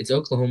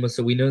Oklahoma,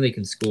 so we know they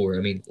can score. I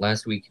mean,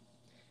 last week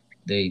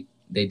they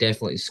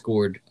definitely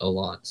scored a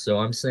lot. So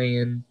I'm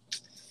saying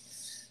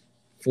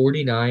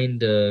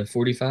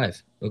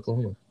 49-45,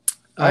 Oklahoma. All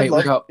I'd right,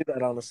 love we're out. to do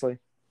that, honestly.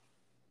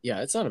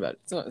 Yeah, it's not bad.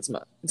 It's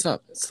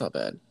not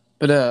bad.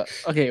 But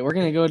okay, we're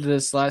gonna go to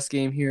this last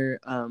game here.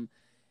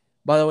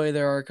 By the way,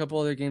 there are a couple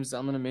other games that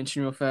I'm gonna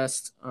mention real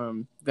fast.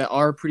 That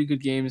are pretty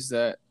good games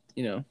that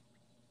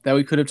that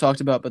we could have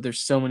talked about, but there's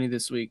so many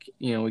this week.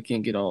 We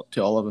can't get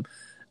to all of them.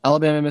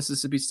 Alabama,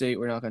 Mississippi State,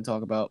 we're not gonna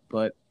talk about,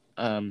 but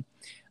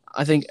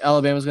I think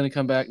Alabama's gonna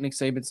come back. Nick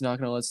Saban's not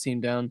gonna let his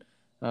team down.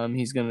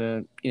 He's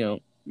gonna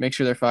make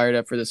sure they're fired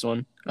up for this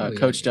one,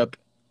 coached up,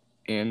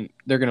 and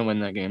they're gonna win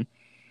that game.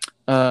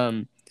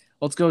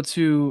 Let's go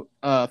to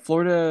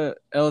Florida.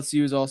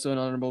 LSU is also an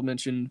honorable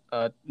mention.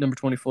 Number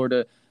 20,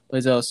 Florida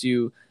plays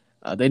LSU.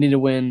 They need to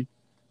win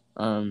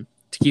to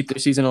keep their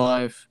season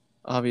alive.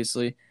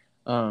 Obviously,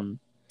 I'm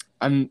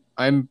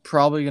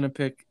probably gonna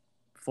pick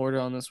Florida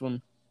on this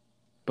one,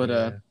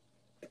 but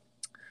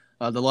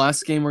the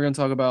last game we're gonna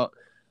talk about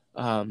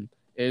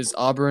is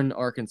Auburn,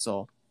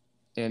 Arkansas,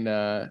 and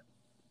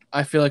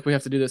I feel like we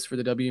have to do this for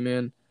the W,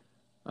 man.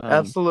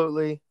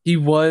 Absolutely. He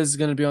was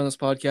going to be on this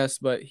podcast,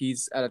 but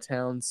he's out of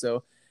town,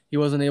 so he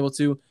wasn't able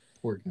to.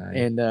 Poor guy.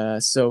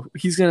 And so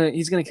he's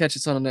gonna catch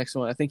us on the next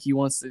one. I think he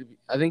wants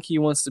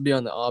to be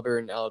on the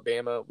Auburn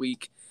Alabama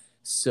week.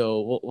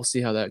 So we'll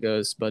see how that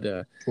goes. But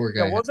Poor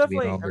guy we'll has to be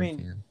an definitely. I Auburn mean,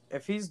 fan.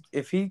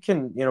 if he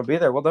can be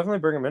there, we'll definitely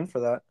bring him in for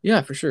that.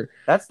 yeah, for sure.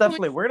 That's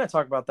definitely we're gonna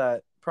talk about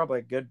that probably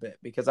a good bit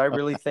because I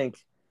really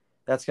think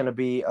that's gonna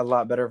be a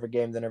lot better of a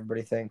game than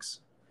everybody thinks.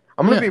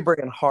 I'm gonna be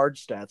bringing hard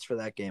stats for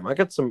that game. I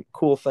got some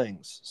cool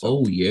things. So.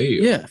 Oh yeah.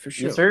 Yeah, for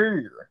sure. Yes,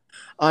 sir.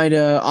 All right,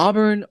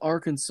 Auburn,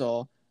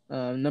 Arkansas.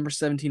 Number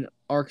 17,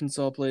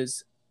 Arkansas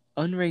plays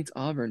unranked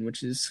Auburn,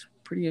 which is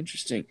pretty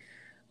interesting.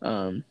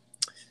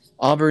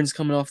 Auburn's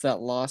coming off that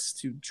loss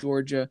to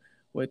Georgia,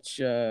 which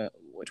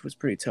was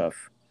pretty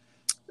tough.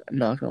 I'm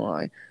not gonna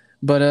lie.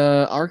 But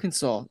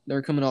Arkansas,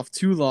 they're coming off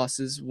 2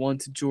 losses, one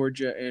to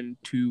Georgia and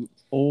to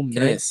Ole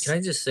Miss. Can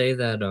I just say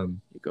that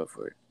You go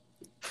for it.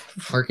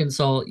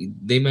 Arkansas,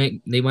 they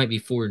might be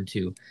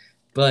 4-2,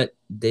 but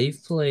they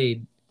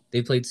played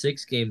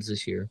 6 games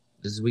this year.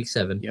 This is week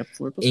 7. Yep,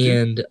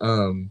 4+2. And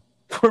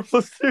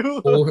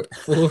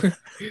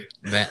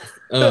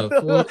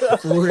 4+2.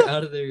 Four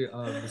out of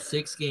their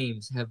 6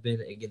 games have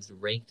been against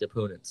ranked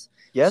opponents.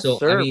 Yes, So,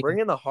 sir. I mean, bring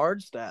in the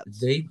hard stats.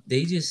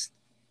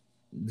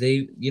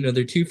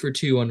 They're 2 for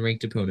 2 on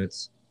ranked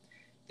opponents.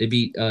 They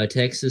beat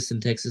Texas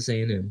and Texas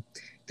A&M.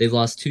 They've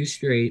lost 2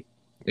 straight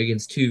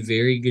against 2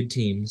 very good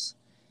teams.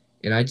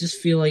 And I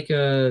just feel like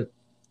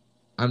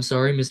I'm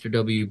sorry, Mr.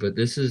 W, but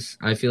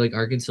I feel like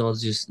Arkansas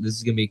this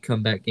is gonna be a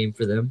comeback game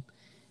for them.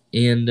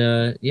 And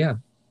yeah,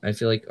 I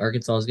feel like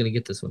Arkansas is gonna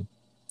get this one.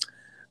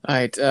 All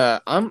right,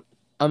 I'm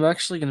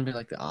actually gonna be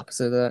like the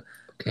opposite of that.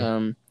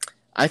 Okay.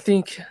 I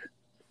think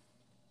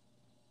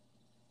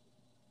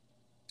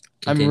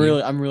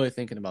Continue. I'm really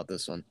thinking about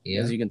this one,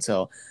 Yeah. as you can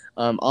tell.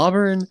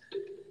 Auburn,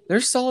 they're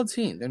a solid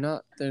team. They're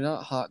not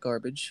hot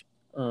garbage.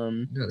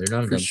 No, they're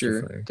not a for dumpster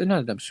sure. fire. They're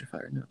not a dumpster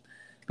fire, no.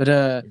 But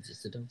It's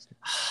just a dumpster.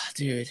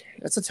 dude,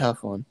 that's a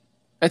tough one.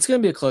 It's gonna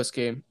be a close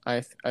game.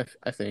 I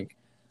think.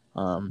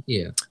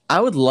 Yeah. I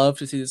would love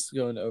to see this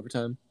go into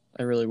overtime.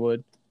 I really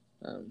would.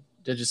 To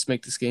just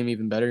make this game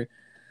even better.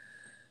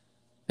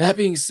 That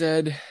being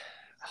said,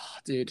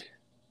 dude,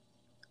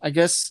 I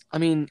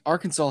mean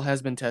Arkansas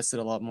has been tested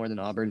a lot more than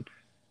Auburn.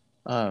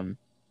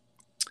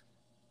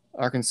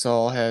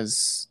 Arkansas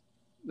has,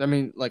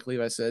 like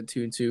Levi said,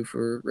 2-2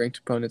 for ranked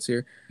opponents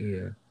here.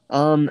 Yeah.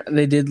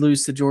 They did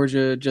lose to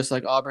Georgia just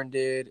like Auburn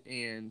did,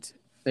 and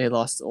they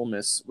lost to Ole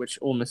Miss, which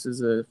Ole Miss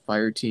is a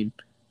fire team.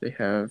 They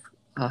have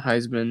a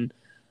Heisman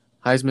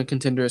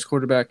contender as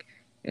quarterback,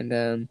 and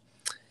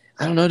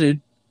I don't know,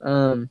 dude.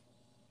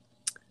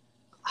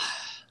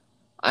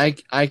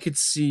 I could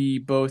see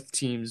both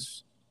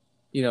teams.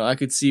 I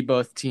could see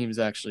both teams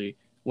actually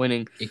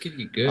winning. It could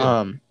be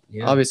good.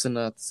 Yeah. Obviously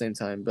not at the same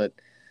time, but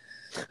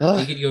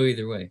it could go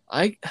either way.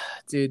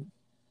 Dude,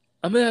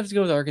 I'm gonna have to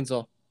go with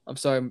Arkansas. I'm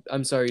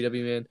sorry,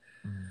 W man.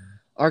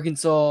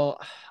 Arkansas,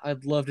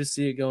 I'd love to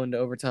see it go into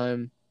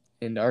overtime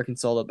and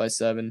Arkansas up by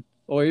 7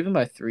 or even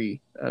by 3.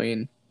 I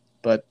mean,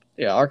 but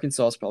yeah,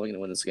 Arkansas is probably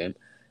gonna win this game.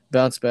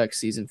 Bounce back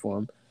season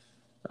for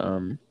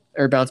them,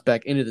 or bounce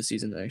back into the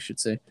season, I should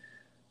say.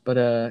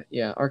 But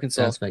yeah,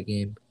 Arkansas. Bounce back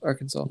game.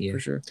 Arkansas, Yeah. for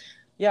sure.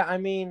 Yeah, I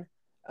mean,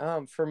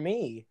 for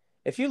me,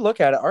 if you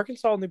look at it,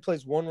 Arkansas only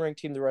plays one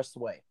ranked team the rest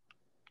of the way,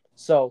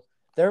 so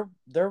their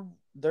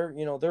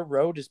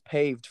road is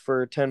paved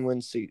for a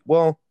 10-win season.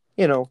 Well,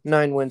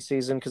 9-win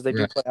season because they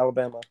do play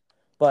Alabama,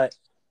 but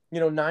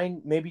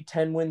 9 maybe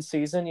 10-win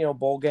season.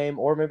 Bowl game,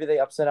 or maybe they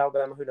upset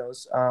Alabama. Who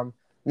knows?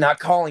 Not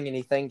calling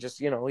anything,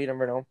 just you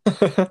never know.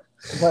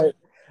 But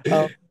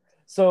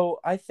so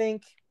I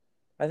think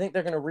they're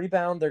going to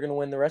rebound. They're going to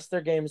win the rest of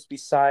their games.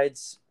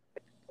 Besides,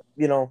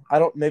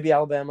 maybe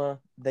Alabama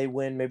they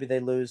win, maybe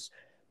they lose,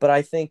 but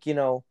I think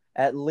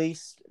at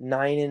least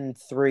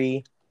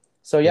 9-3.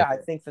 So yeah, I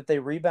think that they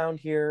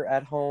rebound here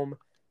at home.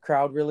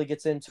 Crowd really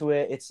gets into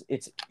it.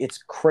 It's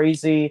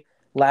crazy.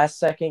 Last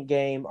second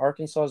game,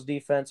 Arkansas's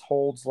defense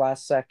holds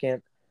last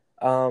second,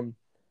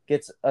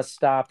 gets a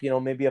stop.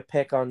 Maybe a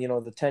pick on the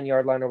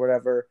 10-yard line or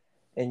whatever,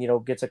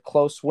 and gets a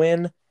close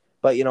win.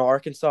 But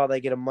Arkansas,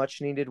 they get a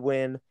much needed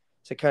win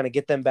to kind of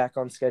get them back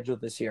on schedule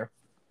this year.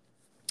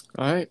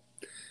 All right.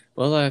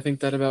 Well, I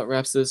think that about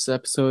wraps this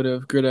episode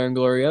of Gridiron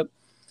Glory up.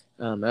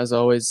 As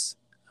always,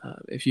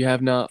 if you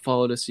have not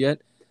followed us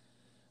yet,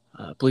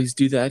 please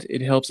do that.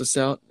 It helps us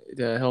out. It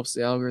helps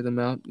the algorithm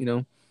out.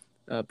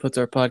 Puts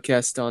our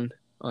podcast on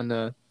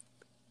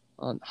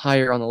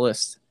higher on the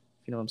list.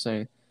 If you know what I'm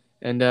saying.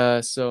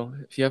 And so,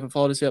 if you haven't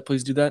followed us yet,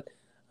 please do that.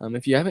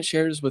 If you haven't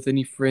shared us with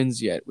any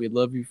friends yet, we'd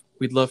love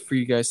for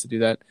you guys to do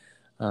that.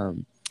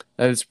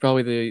 That is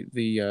probably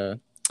the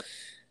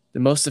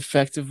most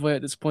effective way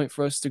at this point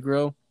for us to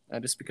grow,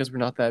 just because we're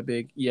not that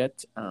big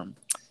yet.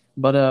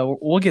 But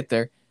we'll get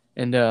there.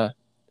 And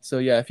so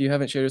yeah, if you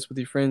haven't shared us with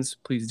your friends,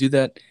 please do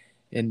that.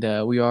 And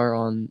we are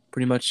on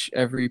pretty much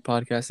every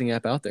podcasting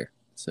app out there.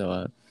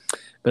 So,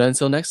 but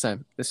until next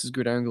time, this is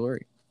Gridiron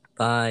Glory.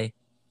 Bye.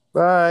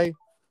 Bye.